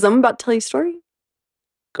 Because I'm about to tell you a story.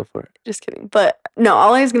 Go for it. Just kidding. But no,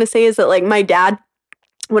 all I was gonna say is that like my dad,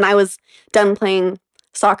 when I was done playing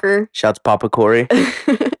soccer, Shouts Papa Corey.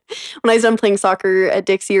 when I was done playing soccer at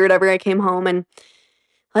Dixie or whatever, I came home and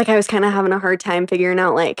like I was kind of having a hard time figuring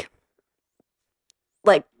out like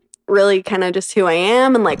really kind of just who I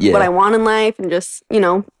am and like Yeah. what I want in life and just,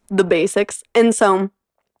 the basics. And so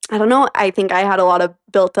I don't know, I think I had a lot of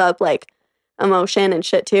built up like emotion and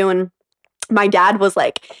shit too. And my dad was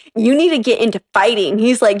like, you need to get into fighting.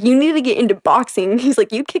 He's like, you need to get into boxing. He's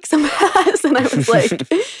like, you kick some ass. And I was like,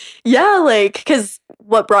 yeah, like, because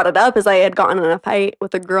what brought it up is I had gotten in a fight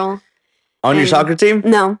with a girl. On your And- soccer team?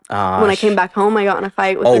 No, Ah, when I came back home, I got in a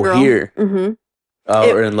fight with a girl. here. Mm-hmm. Oh,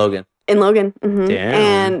 It- or in Logan. In Logan. Mm-hmm. Damn.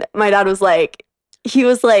 And my dad was like,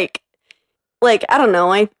 I don't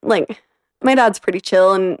know. My dad's pretty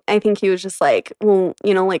chill. And I think he was just like, well,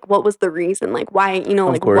 like, what was the reason? Like, why,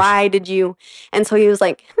 like, course. why did you? And so he was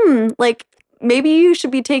like, like, maybe you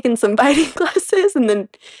should be taking some fighting classes and then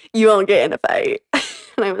you won't get in a fight.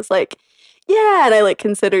 And I was like, yeah. And I like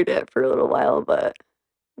considered it for a little while, but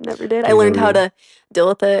never did. I You learned never how did. to deal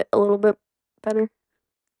with it a little bit better.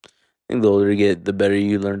 I think the older you get, the better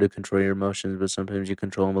you learn to control your emotions, but sometimes you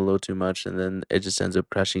control them a little too much, and then it just ends up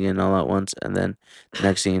crashing in all at once, and then the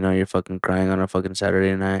next thing you know, you're fucking crying on a fucking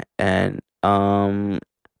Saturday night, and,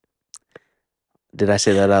 did I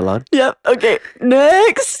say that out loud? Yep. Okay.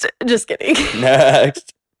 Next. Just kidding.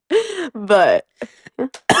 Next. But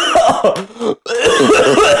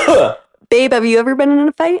babe, have you ever been in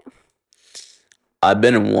a fight? I've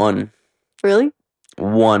been in one. Really?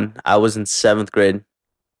 I was in 7th grade.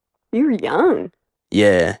 You were young.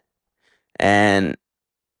 Yeah. And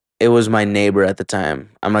it was my neighbor at the time.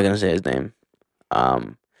 I'm not gonna say his name.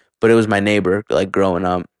 But it was my neighbor, like growing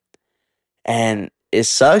up. And it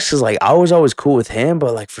sucks because like I was always cool with him,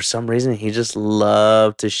 but like for some reason he just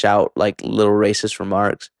loved to shout like little racist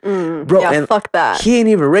remarks. Bro, yeah, and fuck that. He ain't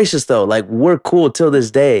even racist though. Like we're cool till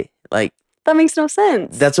this day. Like That makes no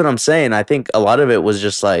sense. that's what I'm saying. I think a lot of it was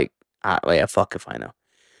just like, yeah, fuck if I know.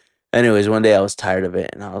 Anyways, one day I was tired of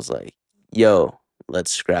it and I was like, yo,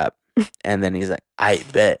 let's scrap. And then he's like, I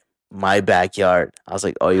bet. My backyard. I was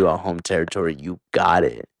like, oh, you on home territory. You got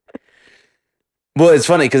it. Well, it's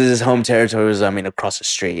funny because his home territory was, across the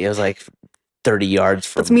street. It was like 30 yards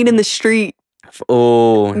from. Let's meet in the street.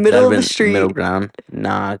 Oh, Middle that'd of the been street. Middle ground.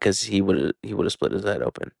 Nah, because he would have split his head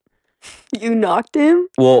open. You knocked him?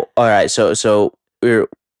 Well, all right. So it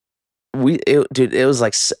was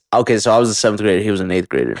like, okay, so I was a 7th grader. He was an 8th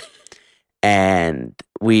grader. And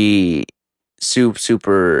we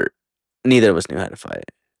super, neither of us knew how to fight.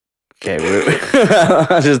 Okay,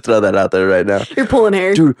 I'll just throw that out there right now. You're pulling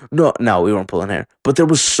hair. Dude, no, we weren't pulling hair. But there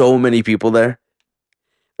was so many people there.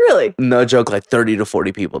 Really? No joke, like 30 to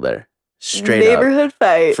 40 people there. Straight Neighborhood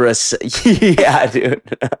fight. up. Yeah, dude.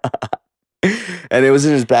 And it was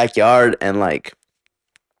in his backyard, and like,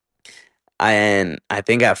 I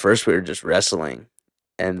think at first we were just wrestling.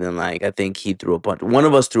 And then, like, I think he threw a punch. One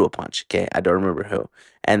of us threw a punch, okay? I don't remember who.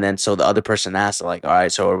 And then, so the other person asked, like, all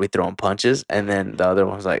right, so are we throwing punches? And then the other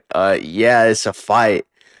one was like, yeah, it's a fight.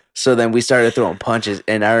 So then we started throwing punches.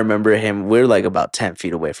 And I remember him, we're like about 10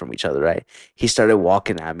 feet away from each other, right? He started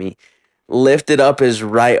walking at me, lifted up his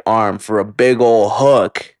right arm for a big old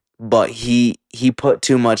hook. But he put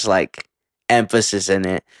too much, like, emphasis in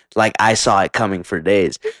it. Like, I saw it coming for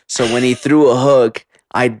days. So when he threw a hook,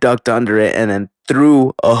 I ducked under it and then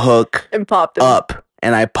threw a hook And popped him. up,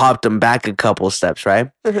 and I popped him back a couple steps,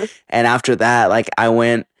 right? Mhm. And after that, like, I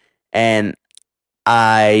went and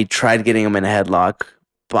I tried getting him in a headlock,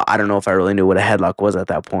 but I don't know if I really knew what a headlock was at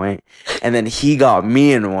that point. And then he got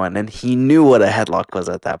me in one, and he knew what a headlock was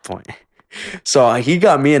at that point. So he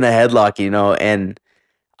got me in a headlock, you know, and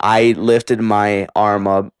I lifted my arm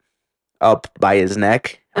up by his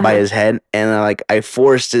neck, by his head, and like I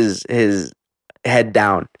forced his head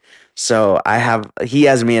down. So he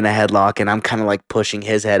has me in a headlock, and I'm kind of like pushing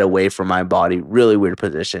his head away from my body. Really weird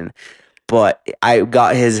position. But I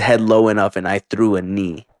got his head low enough, and I threw a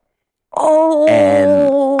knee. Oh.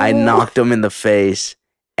 And I knocked him in the face,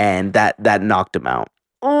 and that knocked him out.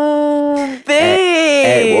 Oh,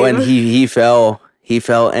 babe. And when he fell,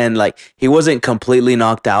 and like he wasn't completely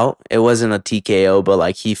knocked out. It wasn't a TKO, but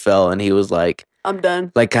like he fell, and he was like, I'm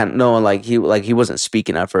done. like kind of no, like he wasn't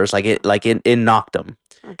speaking at first. Like it knocked him.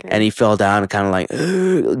 Okay. And he fell down, kind of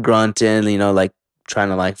like grunting, you know, like trying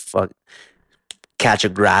to like catch a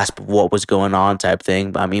grasp of what was going on, type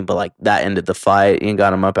thing. But like that ended the fight and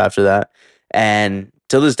got him up after that. And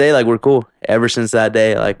till this day, like we're cool. Ever since that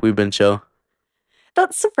day, like we've been chill.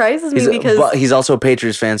 That surprises me because But he's also a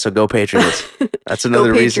Patriots fan, so go Patriots. That's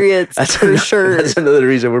another Go reason. Patriots, for sure. That's another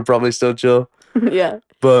reason we're probably still chill. Yeah.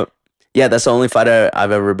 But yeah, that's the only fight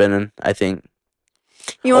I've ever been in, I think.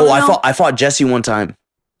 You wanna know? I fought Jesse one time.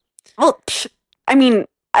 Well, I mean,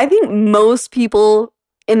 I think most people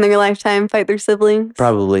in their lifetime fight their siblings.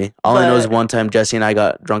 Probably. All I know is But- one time Jesse and I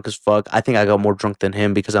got drunk as fuck. I think I got more drunk than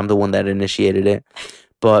him because I'm the one that initiated it.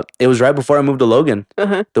 But it was right before I moved to Logan.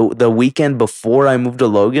 Uh-huh. The weekend before I moved to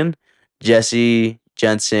Logan, Jesse,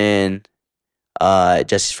 Jensen,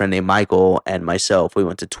 Jesse's friend named Michael, and myself, we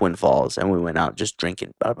went to Twin Falls and we went out just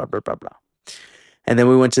drinking, blah, blah, blah, blah, blah. And then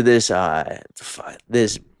we went to this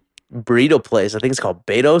burrito place. I think it's called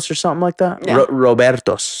Betos or something like that. Yeah.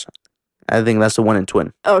 Roberto's. I think that's the one in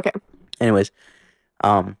Twin. Oh, okay. Anyways,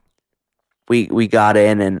 we got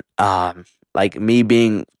in, and like me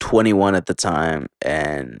being 21 at the time,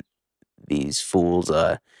 and these fools,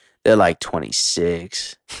 they're like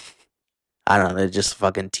 26. I don't know, they're just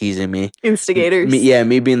fucking teasing me. Instigators.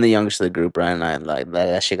 Me being the youngest of the group, right? And I like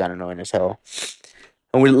that shit got annoying as hell.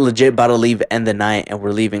 And we're legit about to leave end the night, and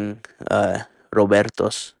we're leaving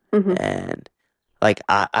Roberto's, Mhm. and like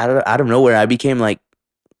out of nowhere, I became like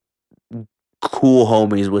cool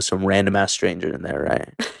homies with some random ass stranger in there,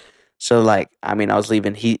 right? So like, I mean, I was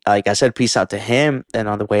leaving. I said peace out to him, and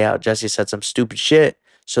on the way out, Jesse said some stupid shit.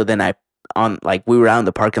 So then we were out in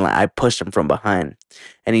the parking lot. I pushed him from behind,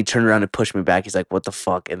 and he turned around and pushed me back. He's like, "What the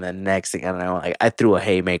fuck?" And then next thing I know, like I threw a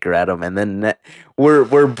haymaker at him, and then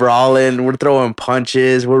we're brawling, we're throwing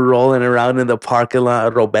punches, we're rolling around in the parking lot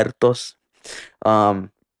at Roberto's.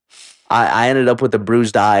 I ended up with a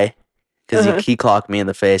bruised eye because he clocked me in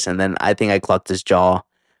the face, and then I think I clocked his jaw.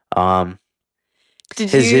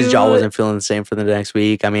 His jaw wasn't feeling the same for the next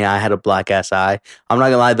week. I mean, I had a black ass eye. I'm not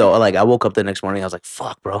gonna lie though. Like I woke up the next morning, I was like,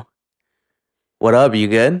 "Fuck, bro, what up? You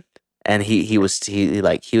good?" And he was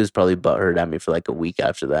probably butthurt at me for like a week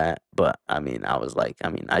after that. But I mean,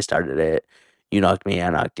 I started it. You knocked me, I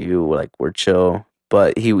knocked you. Like we're chill.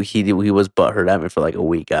 But he was butthurt at me for like a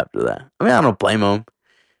week after that. I mean, I don't blame him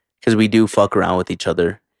because we do fuck around with each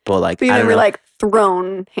other. But like, But you I don't never know. like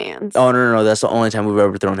thrown hands. Oh no! That's the only time we've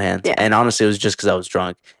ever thrown hands. Yeah. And honestly, it was just because I was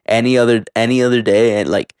drunk. Any other day, and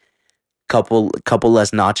like couple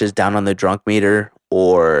less notches down on the drunk meter,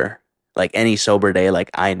 or like any sober day, like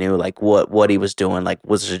I knew like what he was doing like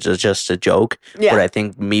was just a joke. Yeah. But I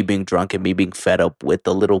think me being drunk and me being fed up with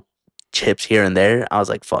the little chips here and there, I was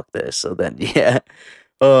like, fuck this. So then yeah,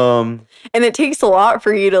 And it takes a lot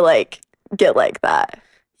for you to like get like that.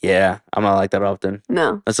 yeah, I'm not like that often.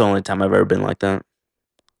 No. That's the only time I've ever been like that.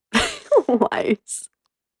 Wise.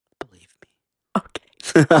 Believe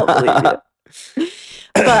Okay. I'll believe you.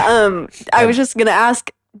 But I was just gonna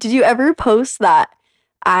ask, did you ever post that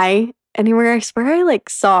eye anywhere? I swear I like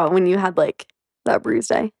saw it when you had like that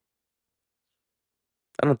bruised eye.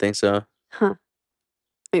 I don't think so. Huh.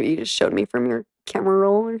 Maybe you just showed me from your camera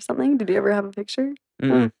roll or something. Did you ever have a picture?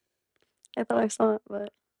 Mm-mm. I thought I saw it,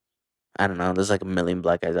 but I don't know. There's like a million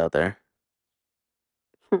black guys out there.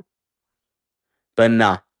 Hmm. But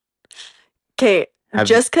nah. okay. Have-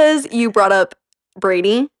 Just because you brought up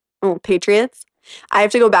Brady, Patriots, I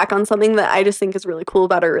have to go back on something that I just think is really cool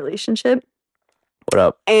about our relationship. What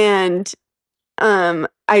up? And I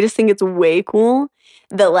just think it's way cool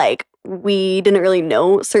that like we didn't really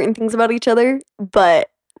know certain things about each other, but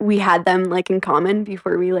we had them like in common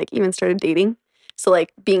before we like even started dating. So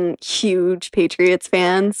like being huge Patriots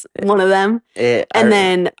fans, one of them. And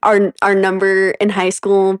then our number in high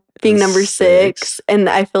school being number 6. And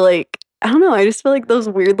I feel like, I don't know, I just feel like those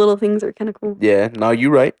weird little things are kind of cool. Yeah, no,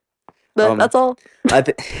 you're right. But that's all. I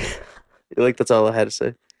think like that's all I had to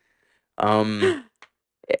say.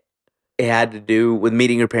 It had to do with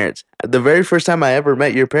meeting your parents. The very first time I ever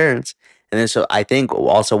met your parents, and then so I think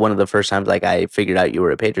also one of the first times like I figured out you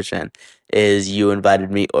were a Patriots fan is you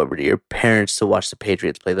invited me over to your parents to watch the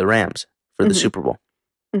Patriots play the Rams for the Super Bowl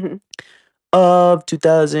of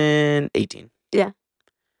 2018. Yeah.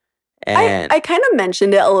 And I kind of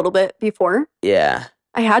mentioned it a little bit before. yeah,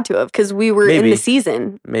 I had to have because we were in the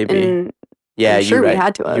season. Maybe. And yeah, I'm sure you're right. we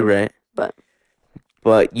had to have. You're right.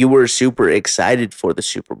 But you were super excited for the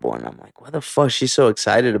Super Bowl, and I'm like, why the fuck she's so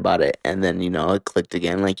excited about it? And then, it clicked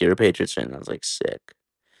again, like, you're a Patriots fan. I was like, sick.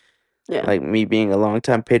 Yeah. Like, me being a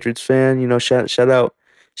longtime Patriots fan, shout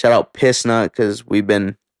out Piss Nut, because we've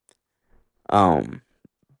been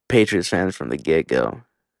Patriots fans from the get-go.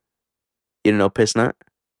 You didn't know Piss Nut?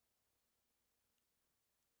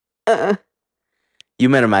 You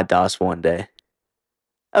met him at DOS one day.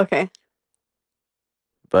 Okay.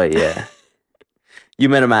 But, yeah. You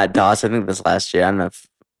met him at DOS, I think this last year. I don't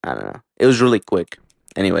know. It was really quick.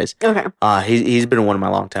 Anyways. Okay. He's been one of my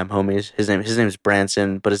longtime homies. His name is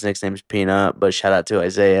Branson, but his nickname is Peanut. But shout out to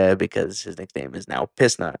Isaiah because his nickname is now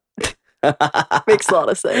Piss Nut. Makes a lot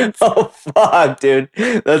of sense. Oh fuck, dude.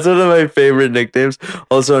 That's one of my favorite nicknames.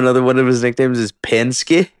 Also, another one of his nicknames is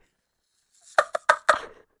Pinsky.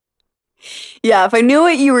 Yeah, if I knew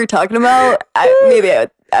what you were talking about, I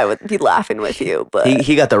would be laughing with you. But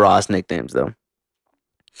he got the Ross nicknames though.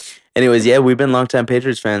 Anyways, yeah, we've been longtime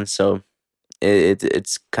Patriots fans, so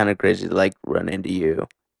it's kind of crazy to like run into you,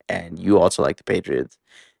 and you also like the Patriots.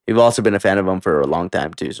 You've also been a fan of them for a long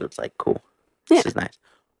time too, so it's like cool. Yeah. This is nice.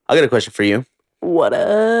 I got a question for you. What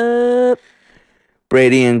up?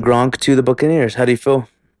 Brady and Gronk to the Buccaneers. How do you feel?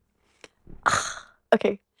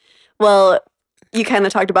 Okay. Well, you kind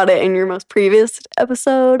of talked about it in your most previous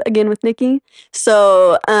episode, again with Nikki.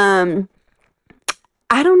 So, I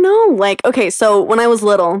don't know. Like, okay, so when I was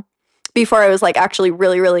little, before I was like actually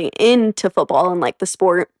really, really into football and like the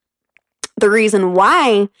sport, the reason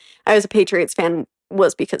why I was a Patriots fan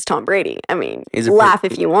was because Tom Brady. I mean, laugh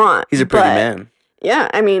if you want. He's a pretty man.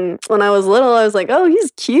 Yeah, I mean, when I was little, I was like, oh,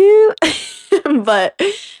 he's cute. But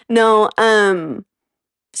no,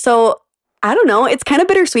 so I don't know. It's kind of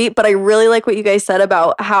bittersweet, but I really like what you guys said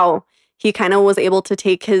about how he kind of was able to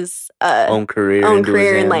take his own career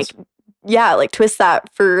and like, yeah, like twist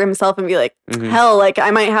that for himself and be like, hell, like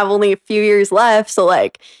I might have only a few years left, so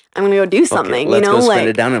like I'm gonna go do something. Let's go like spend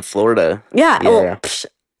it down in Florida. Yeah. Well,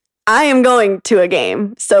 I am going to a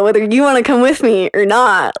game, so whether you want to come with me or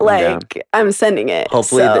not, like I'm sending it.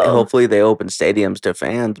 Hopefully they open stadiums to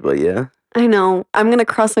fans, but yeah. I know. I'm gonna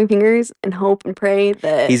cross my fingers and hope and pray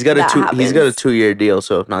that he's got happens. He's got a 2-year deal,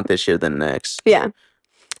 so if not this year, then next. Yeah.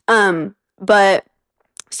 But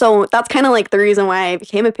so that's kind of like the reason why I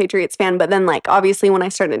became a Patriots fan. But then like obviously when I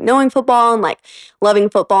started knowing football and like loving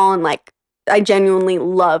football and like I genuinely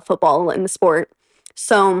love football in the sport.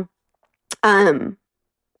 So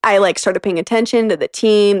I like started paying attention to the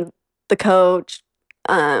team, the coach.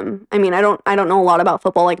 I mean, I don't know a lot about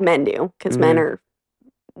football like men do because men are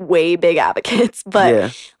way big advocates,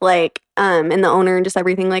 but like and the owner and just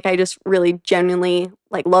everything, like I just really genuinely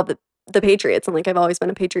like love the Patriots, and like I've always been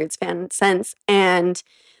a Patriots fan since. And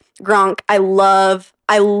Gronk, I love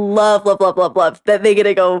that they get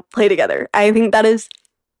to go play together. I think that is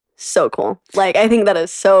so cool. Like I think that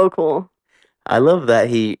is so cool. I love that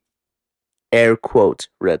he air quotes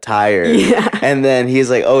retired. Yeah. And then he's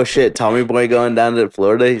like, oh shit, Tommy Boy going down to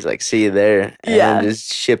Florida. He's like, see you there. And then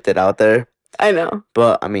just shipped it out there. I know.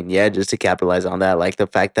 But I mean, yeah, just to capitalize on that, like the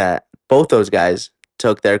fact that both those guys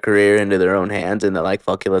took their career into their own hands and they're like,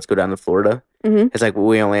 fuck it, let's go down to Florida. It's like,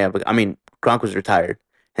 we only have, I mean, Gronk was retired.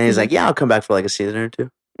 And he's like, yeah, I'll come back for like a season or two.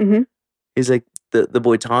 He's like, the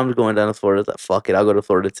boy Tom's going down to Florida. Like, fuck it, I'll go to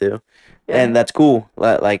Florida too. Yeah. And that's cool.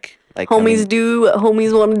 Like homies do what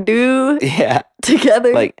homies want to do. Yeah.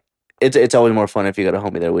 Together. Like, it's always more fun if you got a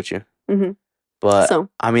homie there with you. Mhm. But So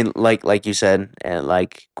I mean, like you said, and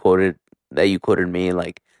like you quoted me,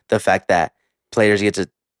 like the fact that players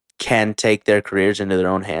can take their careers into their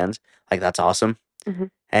own hands, like that's awesome. Mhm.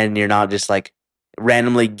 And you're not just like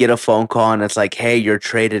randomly get a phone call and it's like, hey, you're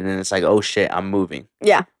traded, and it's like, oh shit, I'm moving.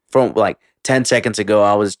 yeah, From like 10 seconds ago,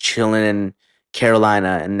 I was chilling in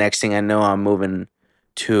Carolina, and next thing I know, I'm moving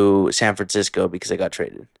to San Francisco because I got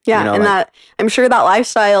traded. yeah, You know, and like, that I'm sure that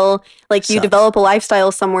lifestyle, like you Sucks. develop a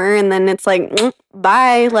lifestyle somewhere, and then it's like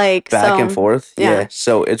bye, like back and forth. yeah. Yeah.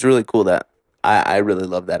 So it's really cool that I really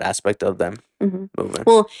love that aspect of them Mhm. moving.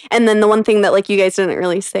 Well, and then the one thing that like you guys didn't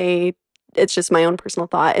really say, it's just my own personal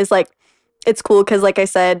thought, is like it's cool because like I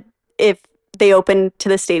said, if they open to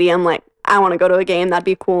the stadium, like I want to go to a game, that'd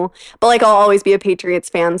be cool. But like I'll always be a Patriots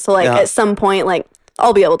fan, so like Yeah. at some point, like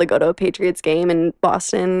I'll be able to go to a Patriots game in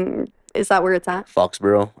Boston. Is that where it's at?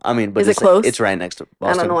 Foxborough. I mean, but Is it it's close? It's right next to I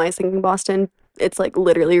Boston. don't know why I was thinking Boston. It's like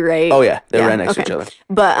literally right. Oh yeah, they're Yeah, right next to okay. each other.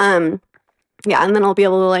 But yeah, and then I'll be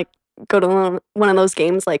able to like go to one of those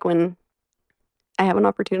games like when I have an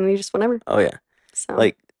opportunity, just whenever. Oh yeah, So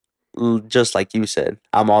like just like you said,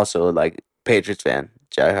 I'm also like Patriots fan,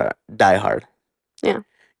 die hard. Yeah.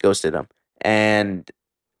 Ghosted them, and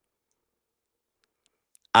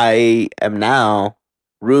I am now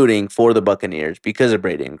rooting for the Buccaneers because of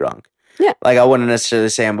Brady and Gronk. Yeah. Like I wouldn't necessarily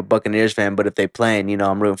say I'm a Buccaneers fan, but if they playing,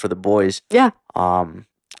 I'm rooting for the boys. Yeah.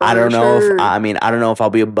 I don't know sure. if I don't know if I'll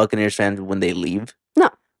be a Buccaneers fan when they leave. No.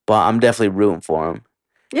 But I'm definitely rooting for them.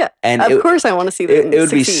 Yeah. And Of course I want to see them it would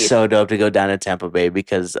be succeed. so dope to go down to Tampa Bay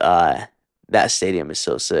because that stadium is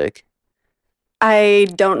so sick. I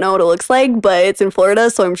don't know what it looks like, but it's in Florida,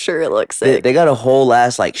 so I'm sure it looks sick. They got a whole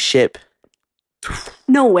ass like ship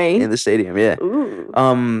No way. in the stadium. Yeah. Ooh.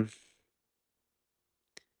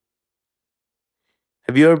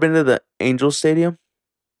 Have you ever been to the Angels Stadium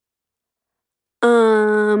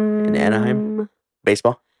in Anaheim?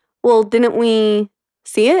 Baseball? Well, didn't we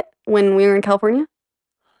see it when we were in California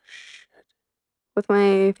with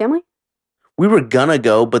my family? We were gonna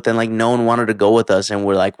go, but then like no one wanted to go with us, and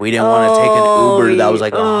we're like, we didn't want to take an Uber that was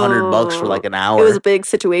like $100 for like an hour. It was a big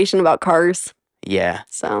situation about cars, Yeah,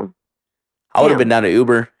 so I would have Damn. been down to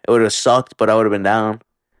Uber. It would have sucked, but I would have been down.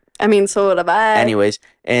 I mean, so would have I. Anyways,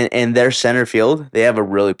 and their center field, they have a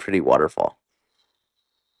really pretty waterfall.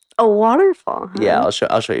 A waterfall. Huh? Yeah,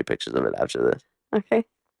 I'll show you pictures of it after this. Okay.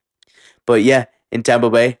 But yeah, in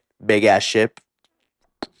Tampa Bay, big ass ship.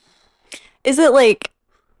 Is it like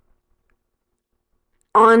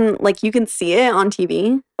on, like you can see it on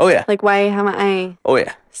TV? Oh yeah, Like, why haven't I oh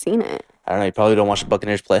yeah. seen it? I don't know. You probably don't watch the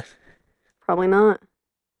Buccaneers play. Probably not.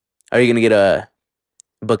 Are you gonna get a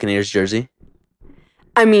Buccaneers jersey?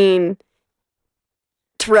 I mean,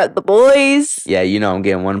 to rep the boys. Yeah, I'm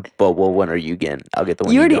getting one. But what one are you getting? I'll get the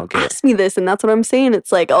one You you already don't get. asked me this, and that's what I'm saying.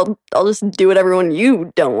 It's like I'll just do whatever one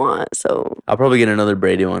you don't want. So I'll probably get another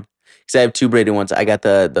Brady one because I have two Brady ones. I got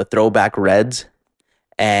the throwback reds,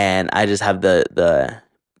 and I just have the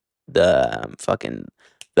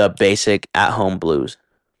basic at home blues.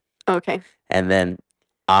 okay, And then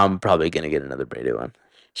I'm probably gonna get another Brady one.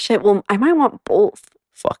 shit. Well, I might want both.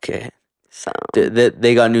 Fuck it. So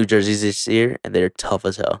They got new jerseys this year, and they're tough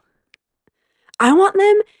as hell. I want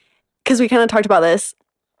them because we kind of talked about this.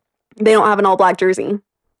 They don't have an all black jersey.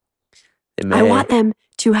 I want them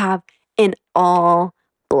to have an all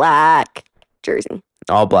black jersey.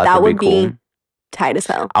 all black. that would be cool. Tight as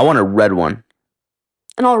hell. I want a red one.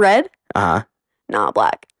 An all red? Uh huh. Nah,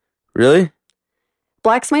 black. Really?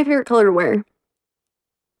 Black's my favorite color to wear.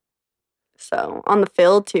 So on the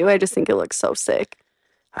field too, I just think it looks so sick.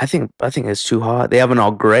 I think it's too hot. They have an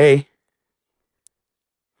all gray.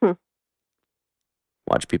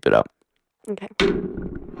 Watch, peep it up. Okay.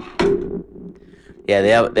 Yeah, they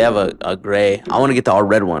have a gray. I want to get the all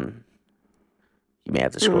red one. You may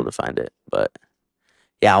have to scroll to find it, but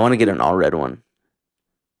yeah, I want to get an all red one.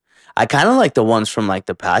 I kind of like the ones from like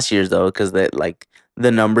the past years though, because they like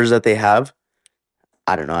the numbers that they have.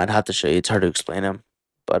 I don't know. I'd have to show you. It's hard to explain them,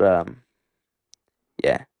 but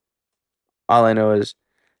yeah. All I know is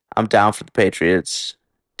I'm down for the Patriots,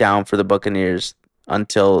 down for the Buccaneers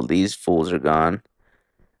until these fools are gone.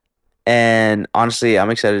 And honestly, I'm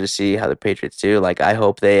excited to see how the Patriots do. Like, I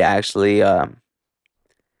hope they actually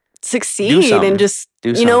Succeed something. and just do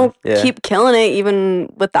you know something. Yeah. keep killing it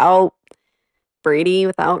even without Brady,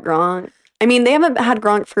 without Gronk. I mean, they haven't had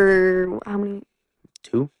Gronk for how many?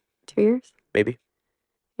 2, 2 years? maybe.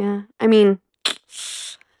 Yeah. I mean,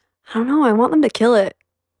 I don't know. I want them to kill it.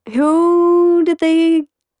 Who did they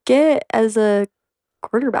get as a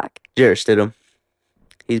quarterback? Jarrett Stidham.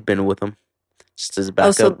 He's been with them. Just as a backup.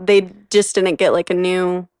 Oh, so they just didn't get like a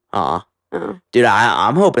new. Uh-uh. Oh. Dude,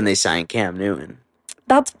 I'm hoping they sign Cam Newton.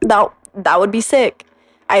 That would be sick.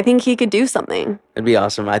 I think he could do something. It'd be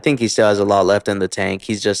awesome. I think he still has a lot left in the tank.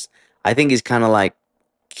 I think he's kind of like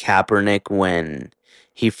Kaepernick when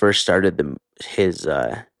he first started his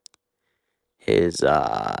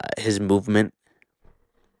movement.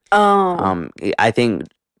 Oh. I think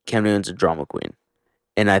Cam Newton's a drama queen,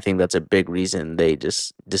 and I think that's a big reason they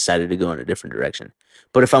just decided to go in a different direction.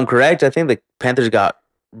 But if I'm correct, I think the Panthers got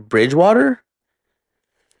Bridgewater.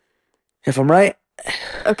 If I'm right.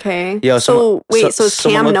 Okay. Yo, so is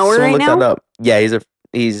Cam nowhere right now? That up. Yeah,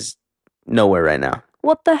 he's nowhere right now.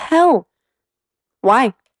 What the hell?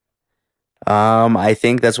 Why? I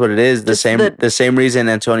think that's what it is. The same reason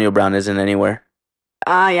Antonio Brown isn't anywhere.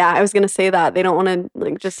 Yeah, I was gonna say that they don't want to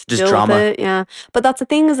like just deal drama. with it. Yeah, but that's the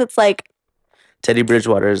thing is, it's like Teddy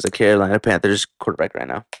Bridgewater is the Carolina Panthers quarterback right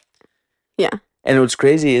now. Yeah, and what's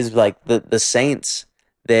crazy is like the Saints.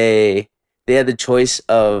 They had the choice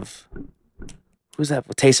of who's that?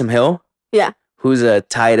 Taysom Hill. Yeah, who's a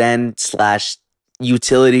tight end /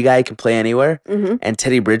 utility guy, can play anywhere, and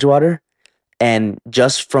Teddy Bridgewater. And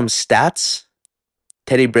just from stats,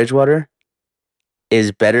 Teddy Bridgewater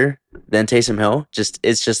is better than Taysom Hill.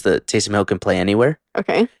 It's just that Taysom Hill can play anywhere.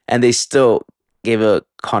 Okay. And they still gave a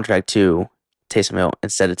contract to Taysom Hill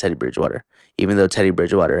instead of Teddy Bridgewater, even though Teddy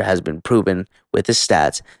Bridgewater has been proven with his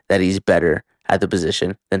stats that he's better at the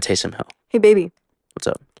position than Taysom Hill. Hey, baby. What's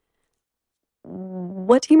up?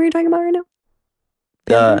 What team are you talking about right now?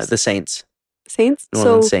 The Saints. Saints? New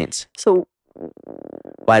Orleans Saints. So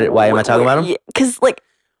why am I talking about them? Because like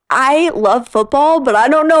I love football, but I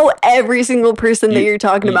don't know every single person that you're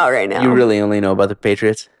talking about right now. You really only know about the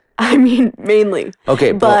Patriots? I mean, mainly.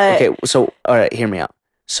 Okay, so all right, hear me out.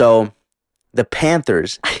 So the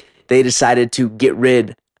Panthers, they decided to get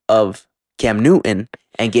rid of Cam Newton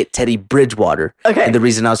and get Teddy Bridgewater. Okay. And the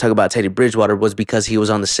reason I was talking about Teddy Bridgewater was because he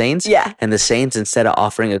was on the Saints. Yeah. And the Saints, instead of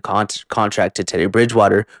offering a contract to Teddy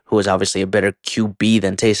Bridgewater, who was obviously a better QB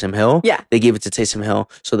than Taysom Hill, they gave it to Taysom Hill.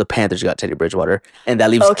 So the Panthers got Teddy Bridgewater, and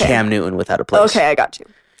that leaves Cam Newton without a place. Okay, I got you.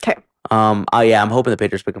 Okay. Yeah, I'm hoping the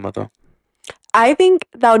Patriots pick him up though. I think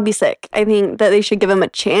that would be sick. I think that they should give him a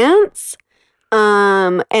chance.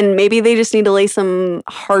 And maybe they just need to lay some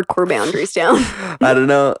hardcore boundaries down. I don't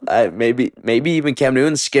know. Maybe even Cam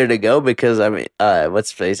Newton's scared to go because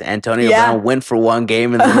what's his face? Antonio Brown went for one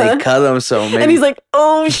game and then they cut him. So maybe, and he's like,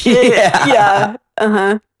 oh shit, yeah.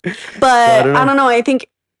 But I don't know. I think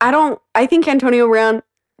Antonio Brown.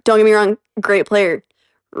 Don't get me wrong, great player,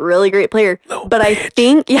 really great player. But I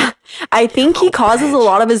think he causes a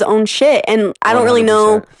lot of his own shit, and I don't really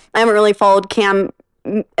know. I haven't really followed Cam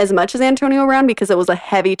as much as Antonio Brown because it was a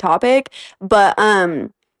heavy topic, but I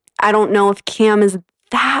don't know if Cam is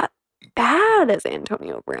that bad as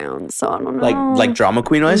Antonio Brown, so I don't know. Like drama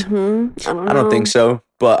queen wise? I don't know. I don't think so,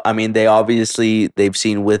 but I mean they've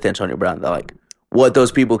seen with Antonio Brown that like what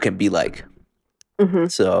those people can be like.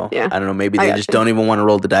 So I don't know, maybe they just don't even want to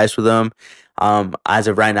roll the dice with them. As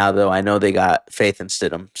of right now though, I know they got faith in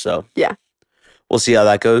Stidham, so yeah, we'll see how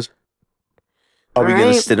that goes. Are we getting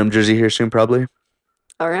a Stidham jersey here soon? Probably.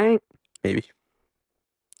 All right. Maybe.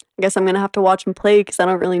 I guess I'm going to have to watch him play because I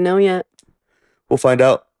don't really know yet. We'll find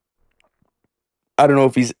out. I don't know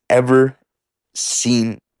if he's ever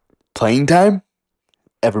seen playing time,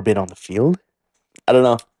 ever been on the field. I don't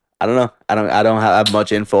know. I don't have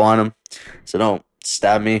much info on him, so don't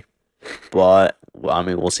stab me. But, well, I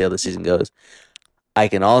mean, we'll see how the season goes. I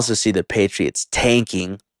can also see the Patriots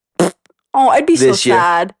tanking. Oh, I'd be so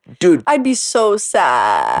sad, dude. I'd be so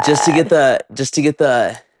sad. Just to get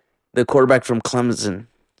the quarterback from Clemson.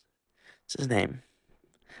 What's his name?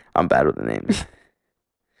 I'm bad with the names.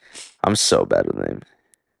 I'm so bad with the names.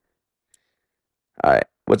 All right,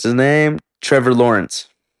 what's his name? Trevor Lawrence.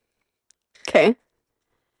 Okay.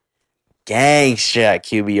 Gangster at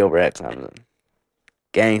QB over at Clemson.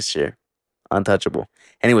 Gangster, untouchable.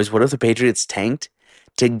 Anyways, what if the Patriots tanked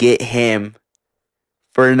to get him?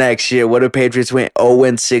 For next year, what if Patriots went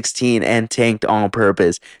 0-16 and tanked on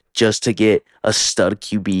purpose just to get a stud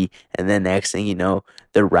QB, and then next thing you know,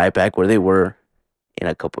 they're right back where they were in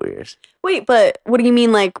a couple of years? Wait, but what do you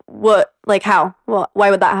mean? Like what? Like how? Well,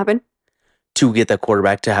 why would that happen? To get the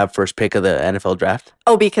quarterback to have first pick of the NFL draft.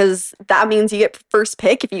 Oh, because that means you get first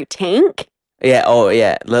pick if you tank? Yeah. Oh,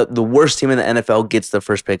 yeah. The worst team in the NFL gets the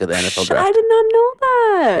first pick of the NFL draft. I did not know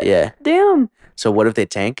that. Yeah. Damn. So what if they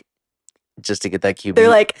tank? Just to get that QB, they're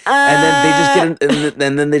like, and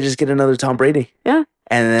then they just get another Tom Brady. Yeah,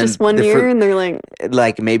 and then just 1 year, and they're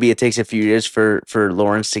like maybe it takes a few years for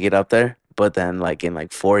Lawrence to get up there, But then, like, in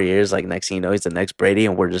like 4 years, like, next thing you know, he's the next Brady,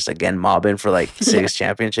 and we're just again mobbing for like 6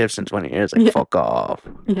 championships in 20 years. Like, fuck off.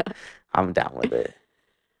 Yeah. I'm down with it.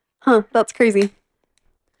 Huh, that's crazy.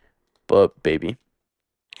 But, baby,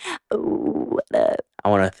 Oh, what up? I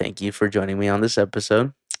want to thank you for joining me on this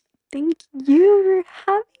episode. Thank you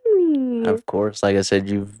for having me. Of course, like I said,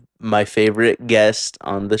 you're my favorite guest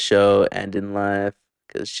on the show and in life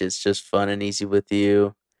because shit's just fun and easy with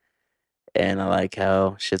you. And I like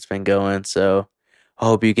how shit's been going. So I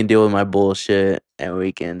hope you can deal with my bullshit and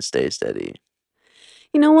we can stay steady.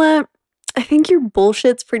 You know what? I think your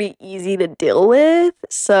bullshit's pretty easy to deal with.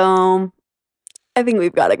 So I think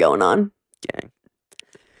we've got it going on. Gang.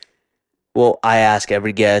 Well, I ask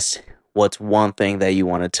every guest, what's one thing that you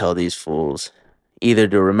want to tell these fools? Either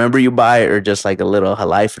to remember you by or just like a little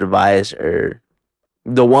life advice, or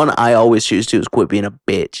the one I always choose to is quit being a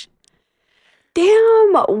bitch.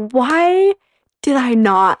 Damn, why did I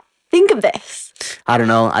not think of this? I don't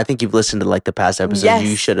know. I think you've listened to like the past episodes. Yes.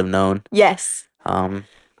 You should have known. Yes. But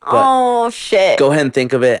Oh, shit. go ahead and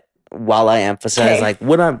think of it while I emphasize Okay. like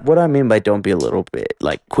what I mean by don't be a little bit,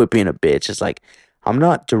 like quit being a bitch. It's like I'm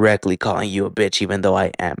not directly calling you a bitch, even though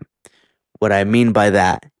I am. What I mean by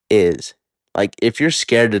that is like if you're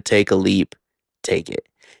scared to take a leap, take it.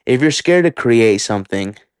 If you're scared to create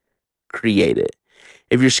something, create it.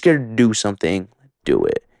 If you're scared to do something, do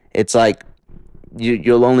it. It's like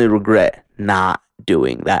you'll only regret not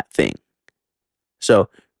doing that thing. So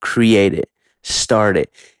create it. Start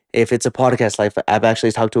it. If it's a podcast, like I've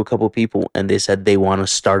actually talked to a couple people and they said they want to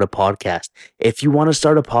start a podcast. If you want to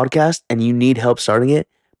start a podcast and you need help starting it,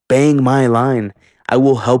 bang my line. I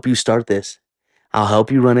will help you start this. I'll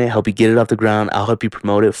help you run it, help you get it off the ground. I'll help you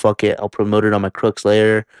promote it. Fuck it. I'll promote it on my Crooks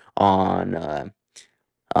Layer, on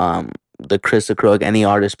the Chris the Crook, any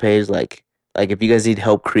artist page. Like if you guys need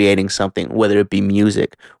help creating something, whether it be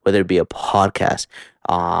music, whether it be a podcast,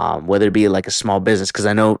 whether it be like a small business, because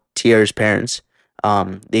I know Tierra's parents,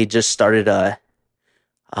 they just started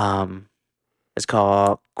it's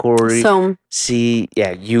called Corey. So,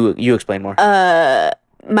 Yeah, you explain more.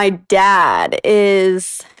 my dad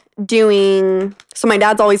is doing, so my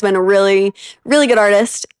dad's always been a really, really good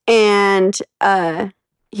artist, and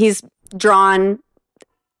he's drawn,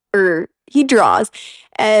 or he draws,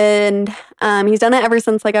 and he's done it ever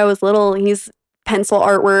since like I was little. He's pencil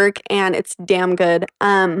artwork and it's damn good.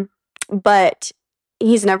 But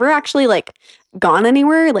he's never actually like gone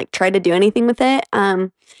anywhere, like tried to do anything with it.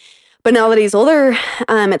 But now that he's older,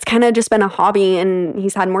 it's kind of just been a hobby, and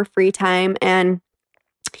he's had more free time, and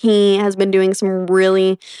he has been doing some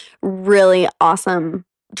really, really awesome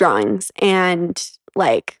drawings, and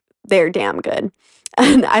like they're damn good.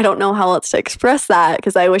 And I don't know how else to express that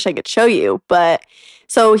because I wish I could show you. But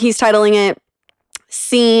so he's titling it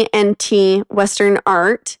C&T Western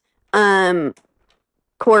Art.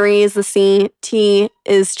 Corey is the C, T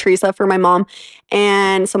is Teresa for my mom.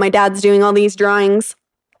 And so my dad's doing all these drawings.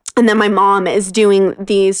 And then my mom is doing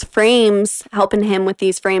these frames, helping him with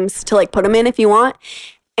these frames to like put them in if you want.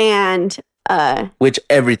 And which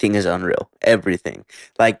everything is unreal. Everything.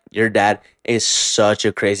 Like your dad is such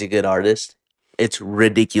a crazy good artist. It's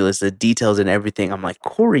ridiculous. The details and everything. I'm like,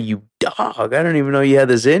 Corey, you dog. I don't even know you had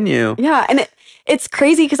this in you. yeah, and it's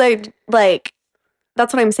crazy because I like,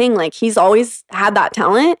 that's what I'm saying. Like he's always had that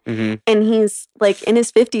talent, Mm-hmm. and he's like in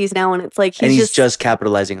his 50s now, and it's like He's just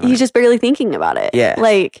capitalizing on he's it. just barely thinking about it. Yeah.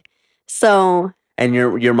 Like, so And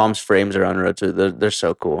your mom's frames are unreal too. They're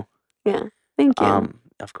so cool. yeah, thank you.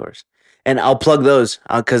 Of course. And I'll plug those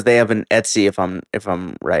because they have an Etsy if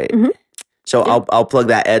I'm right. Mhm. So Yeah. I'll plug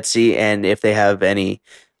that Etsy, and if they have any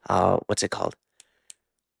what's it called?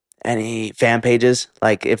 Any fan pages,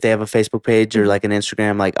 like if they have a Facebook page or like an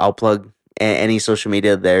Instagram, like I'll plug any social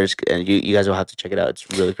media of theirs, and you guys will have to check it out. It's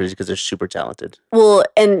really crazy because they're super talented. Well,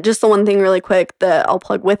 and just the one thing really quick that I'll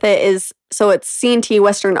plug with it is, so it's C&T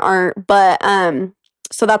Western Art, but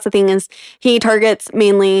so that's the thing is he targets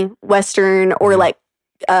mainly Western or Mhm. like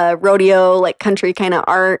rodeo, like country kind of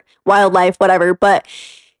art, wildlife, whatever. But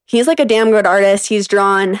he's like a damn good artist. He's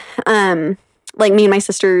drawn like me and my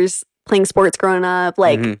sisters playing sports growing up,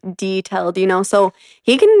 like detailed, you know. So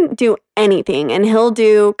he can do anything, and he'll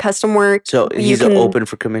do custom work. So You he's can- open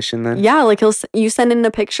for commission then? Yeah, like you send in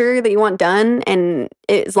a picture that you want done, and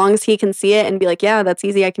as long as he can see it and be like, yeah, that's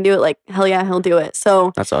easy, I can do it. Like hell yeah, he'll do it.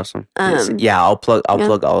 So That's awesome. Yes. Yeah, I'll plug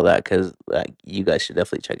all of that because you guys should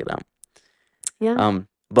definitely check it out. yeah,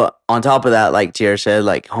 But on top of that, like Tierra said,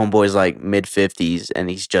 like homeboy's like mid-50s and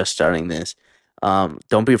he's just starting this.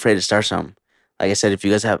 Don't be afraid to start something. Like I said, if you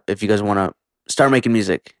guys want to start making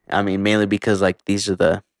music, I mean, mainly because like these are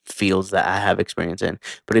the fields that I have experience in.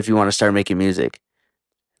 But if you want to start making music,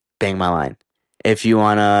 bang my line. If you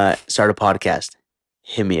want to start a podcast,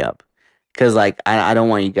 hit me up. Because, like, I don't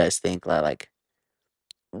want you guys to think that, like,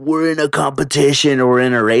 we're in a competition or we're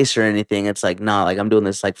in a race or anything. It's like, nah, like, I'm doing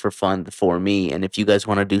this, like, for fun for me. And if you guys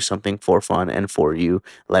want to do something for fun and for you,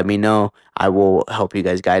 let me know. I will help you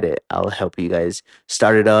guys guide it. I'll help you guys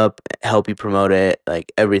start it up, help you promote it,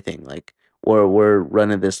 like, everything. Like, we're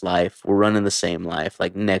running this life. We're running the same life,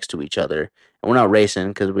 like, next to each other. And we're not racing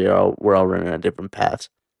because we're all running on different paths.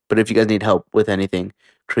 But if you guys need help with anything,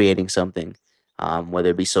 creating something, whether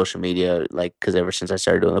it be social media, like, because ever since I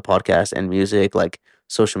started doing the podcast and music, like,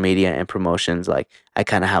 social media and promotions, like, I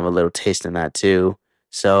kind of have a little taste in that too.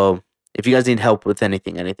 So if you guys need help with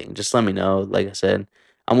anything, just let me know. Like I said,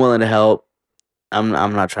 I'm willing to help. I'm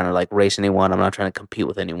not trying to, like, race anyone. I'm not trying to compete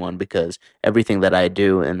with anyone, because everything that I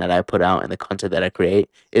do and that I put out and the content that I create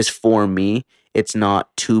is for me. It's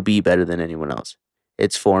not to be better than anyone else.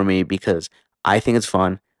 It's for me because I think it's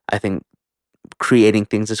fun. I think creating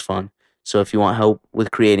things is fun. So if you want help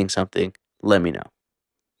with creating something, let me know.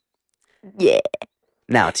 Yeah.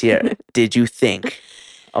 Now, Tiara, did you think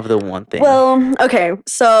of the one thing? Well, okay.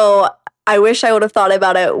 So I wish I would have thought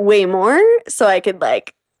about it way more so I could,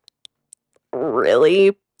 like,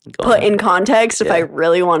 really put in context if I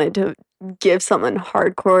really wanted to give something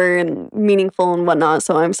hardcore and meaningful and whatnot.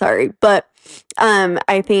 So I'm sorry. But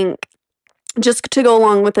I think just to go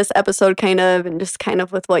along with this episode kind of, and just kind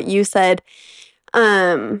of with what you said,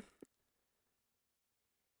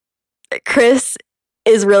 Chris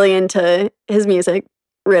is really into his music,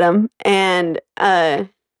 Rhythm, and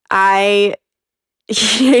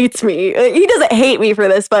he hates me. He doesn't hate me for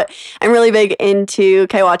this, but I'm really big into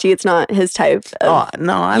Kaiwachi. It's not his type of,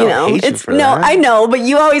 no, I don't hate you for that. No, I know, but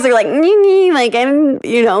you always are like, like, and,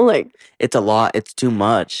 like. It's a lot. It's too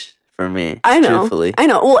much for me, I know. Truthfully. I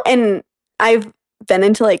know. Well, and I've been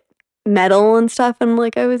into, like, metal and stuff, and,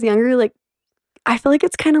 like, I was younger, like, I feel like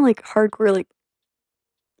it's kind of, like, hardcore, like,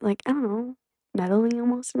 I don't know, metal-y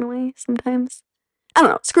almost in a way sometimes. I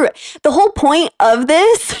don't know. Screw it. The whole point of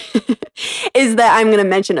this is that I'm going to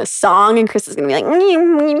mention a song and Chris is going to be like,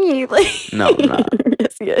 No, I'm not.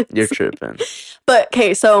 Yes. You're tripping. But,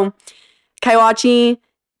 okay, so Kaiwachi,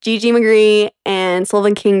 Gigi McGree, and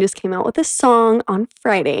Sylvan King just came out with this song on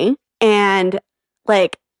Friday. And,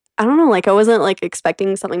 like, I don't know, like, I wasn't, like,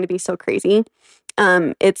 expecting something to be so crazy.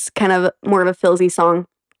 It's kind of more of a Philzy song.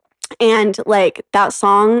 And, like, that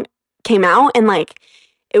song came out and, like,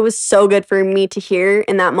 it was so good for me to hear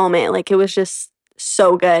in that moment. Like, it was just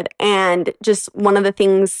so good. And just one of the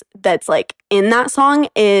things that's, like, in that song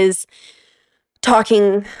is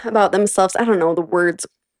talking about themselves. I don't know the words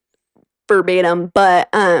verbatim, but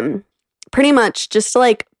pretty much just to,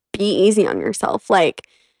 like, be easy on yourself. Like,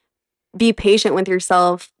 be patient with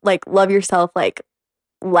yourself. Like, love yourself. Like,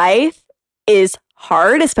 life is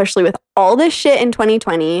hard, especially with all this shit in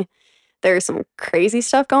 2020. There's some crazy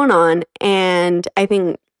stuff going on, and I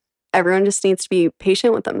think everyone just needs to be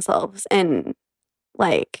patient with themselves and,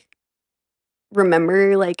 like,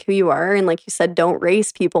 remember, like, who you are. And, like you said, don't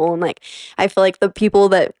race people. And, like, I feel like the people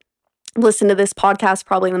that listen to this podcast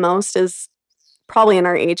probably the most is probably in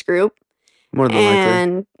our age group. More than likely.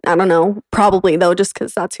 And I don't know, probably though, just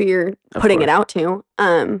because that's who you're putting it out to,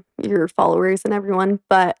 your followers and everyone.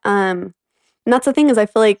 But and that's the thing, is I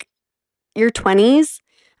feel like your 20s,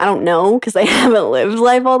 I don't know, because I haven't lived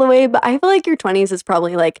life all the way, but I feel like your 20s is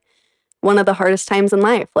probably, like, one of the hardest times in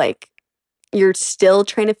life. Like, you're still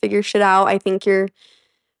trying to figure shit out. I think your,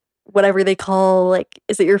 whatever they call, like,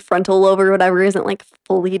 is it your frontal lobe or whatever, isn't, like,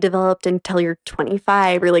 fully developed until you're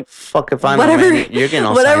 25 or, like, fuck if I know, whatever. Man. You're getting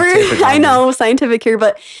all whatever. scientific. I know, scientific here,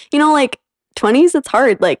 but, like, 20s, it's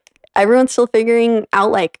hard. Like, everyone's still figuring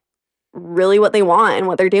out, like, really what they want and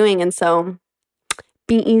what they're doing. And so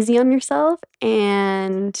be easy on yourself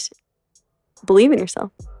and believe in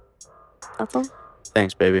yourself. That's all.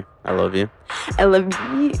 Thanks, baby. I love you. I love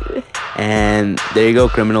you. And there you go,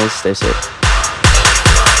 criminals. Stay safe.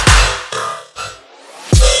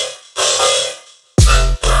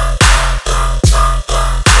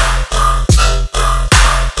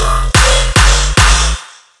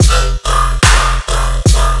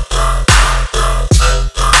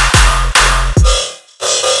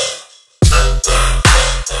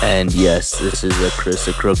 And yes, this is a Chris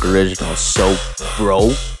the Crook original. So, bro,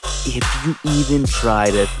 if you even try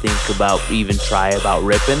about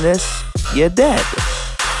ripping this, you're dead.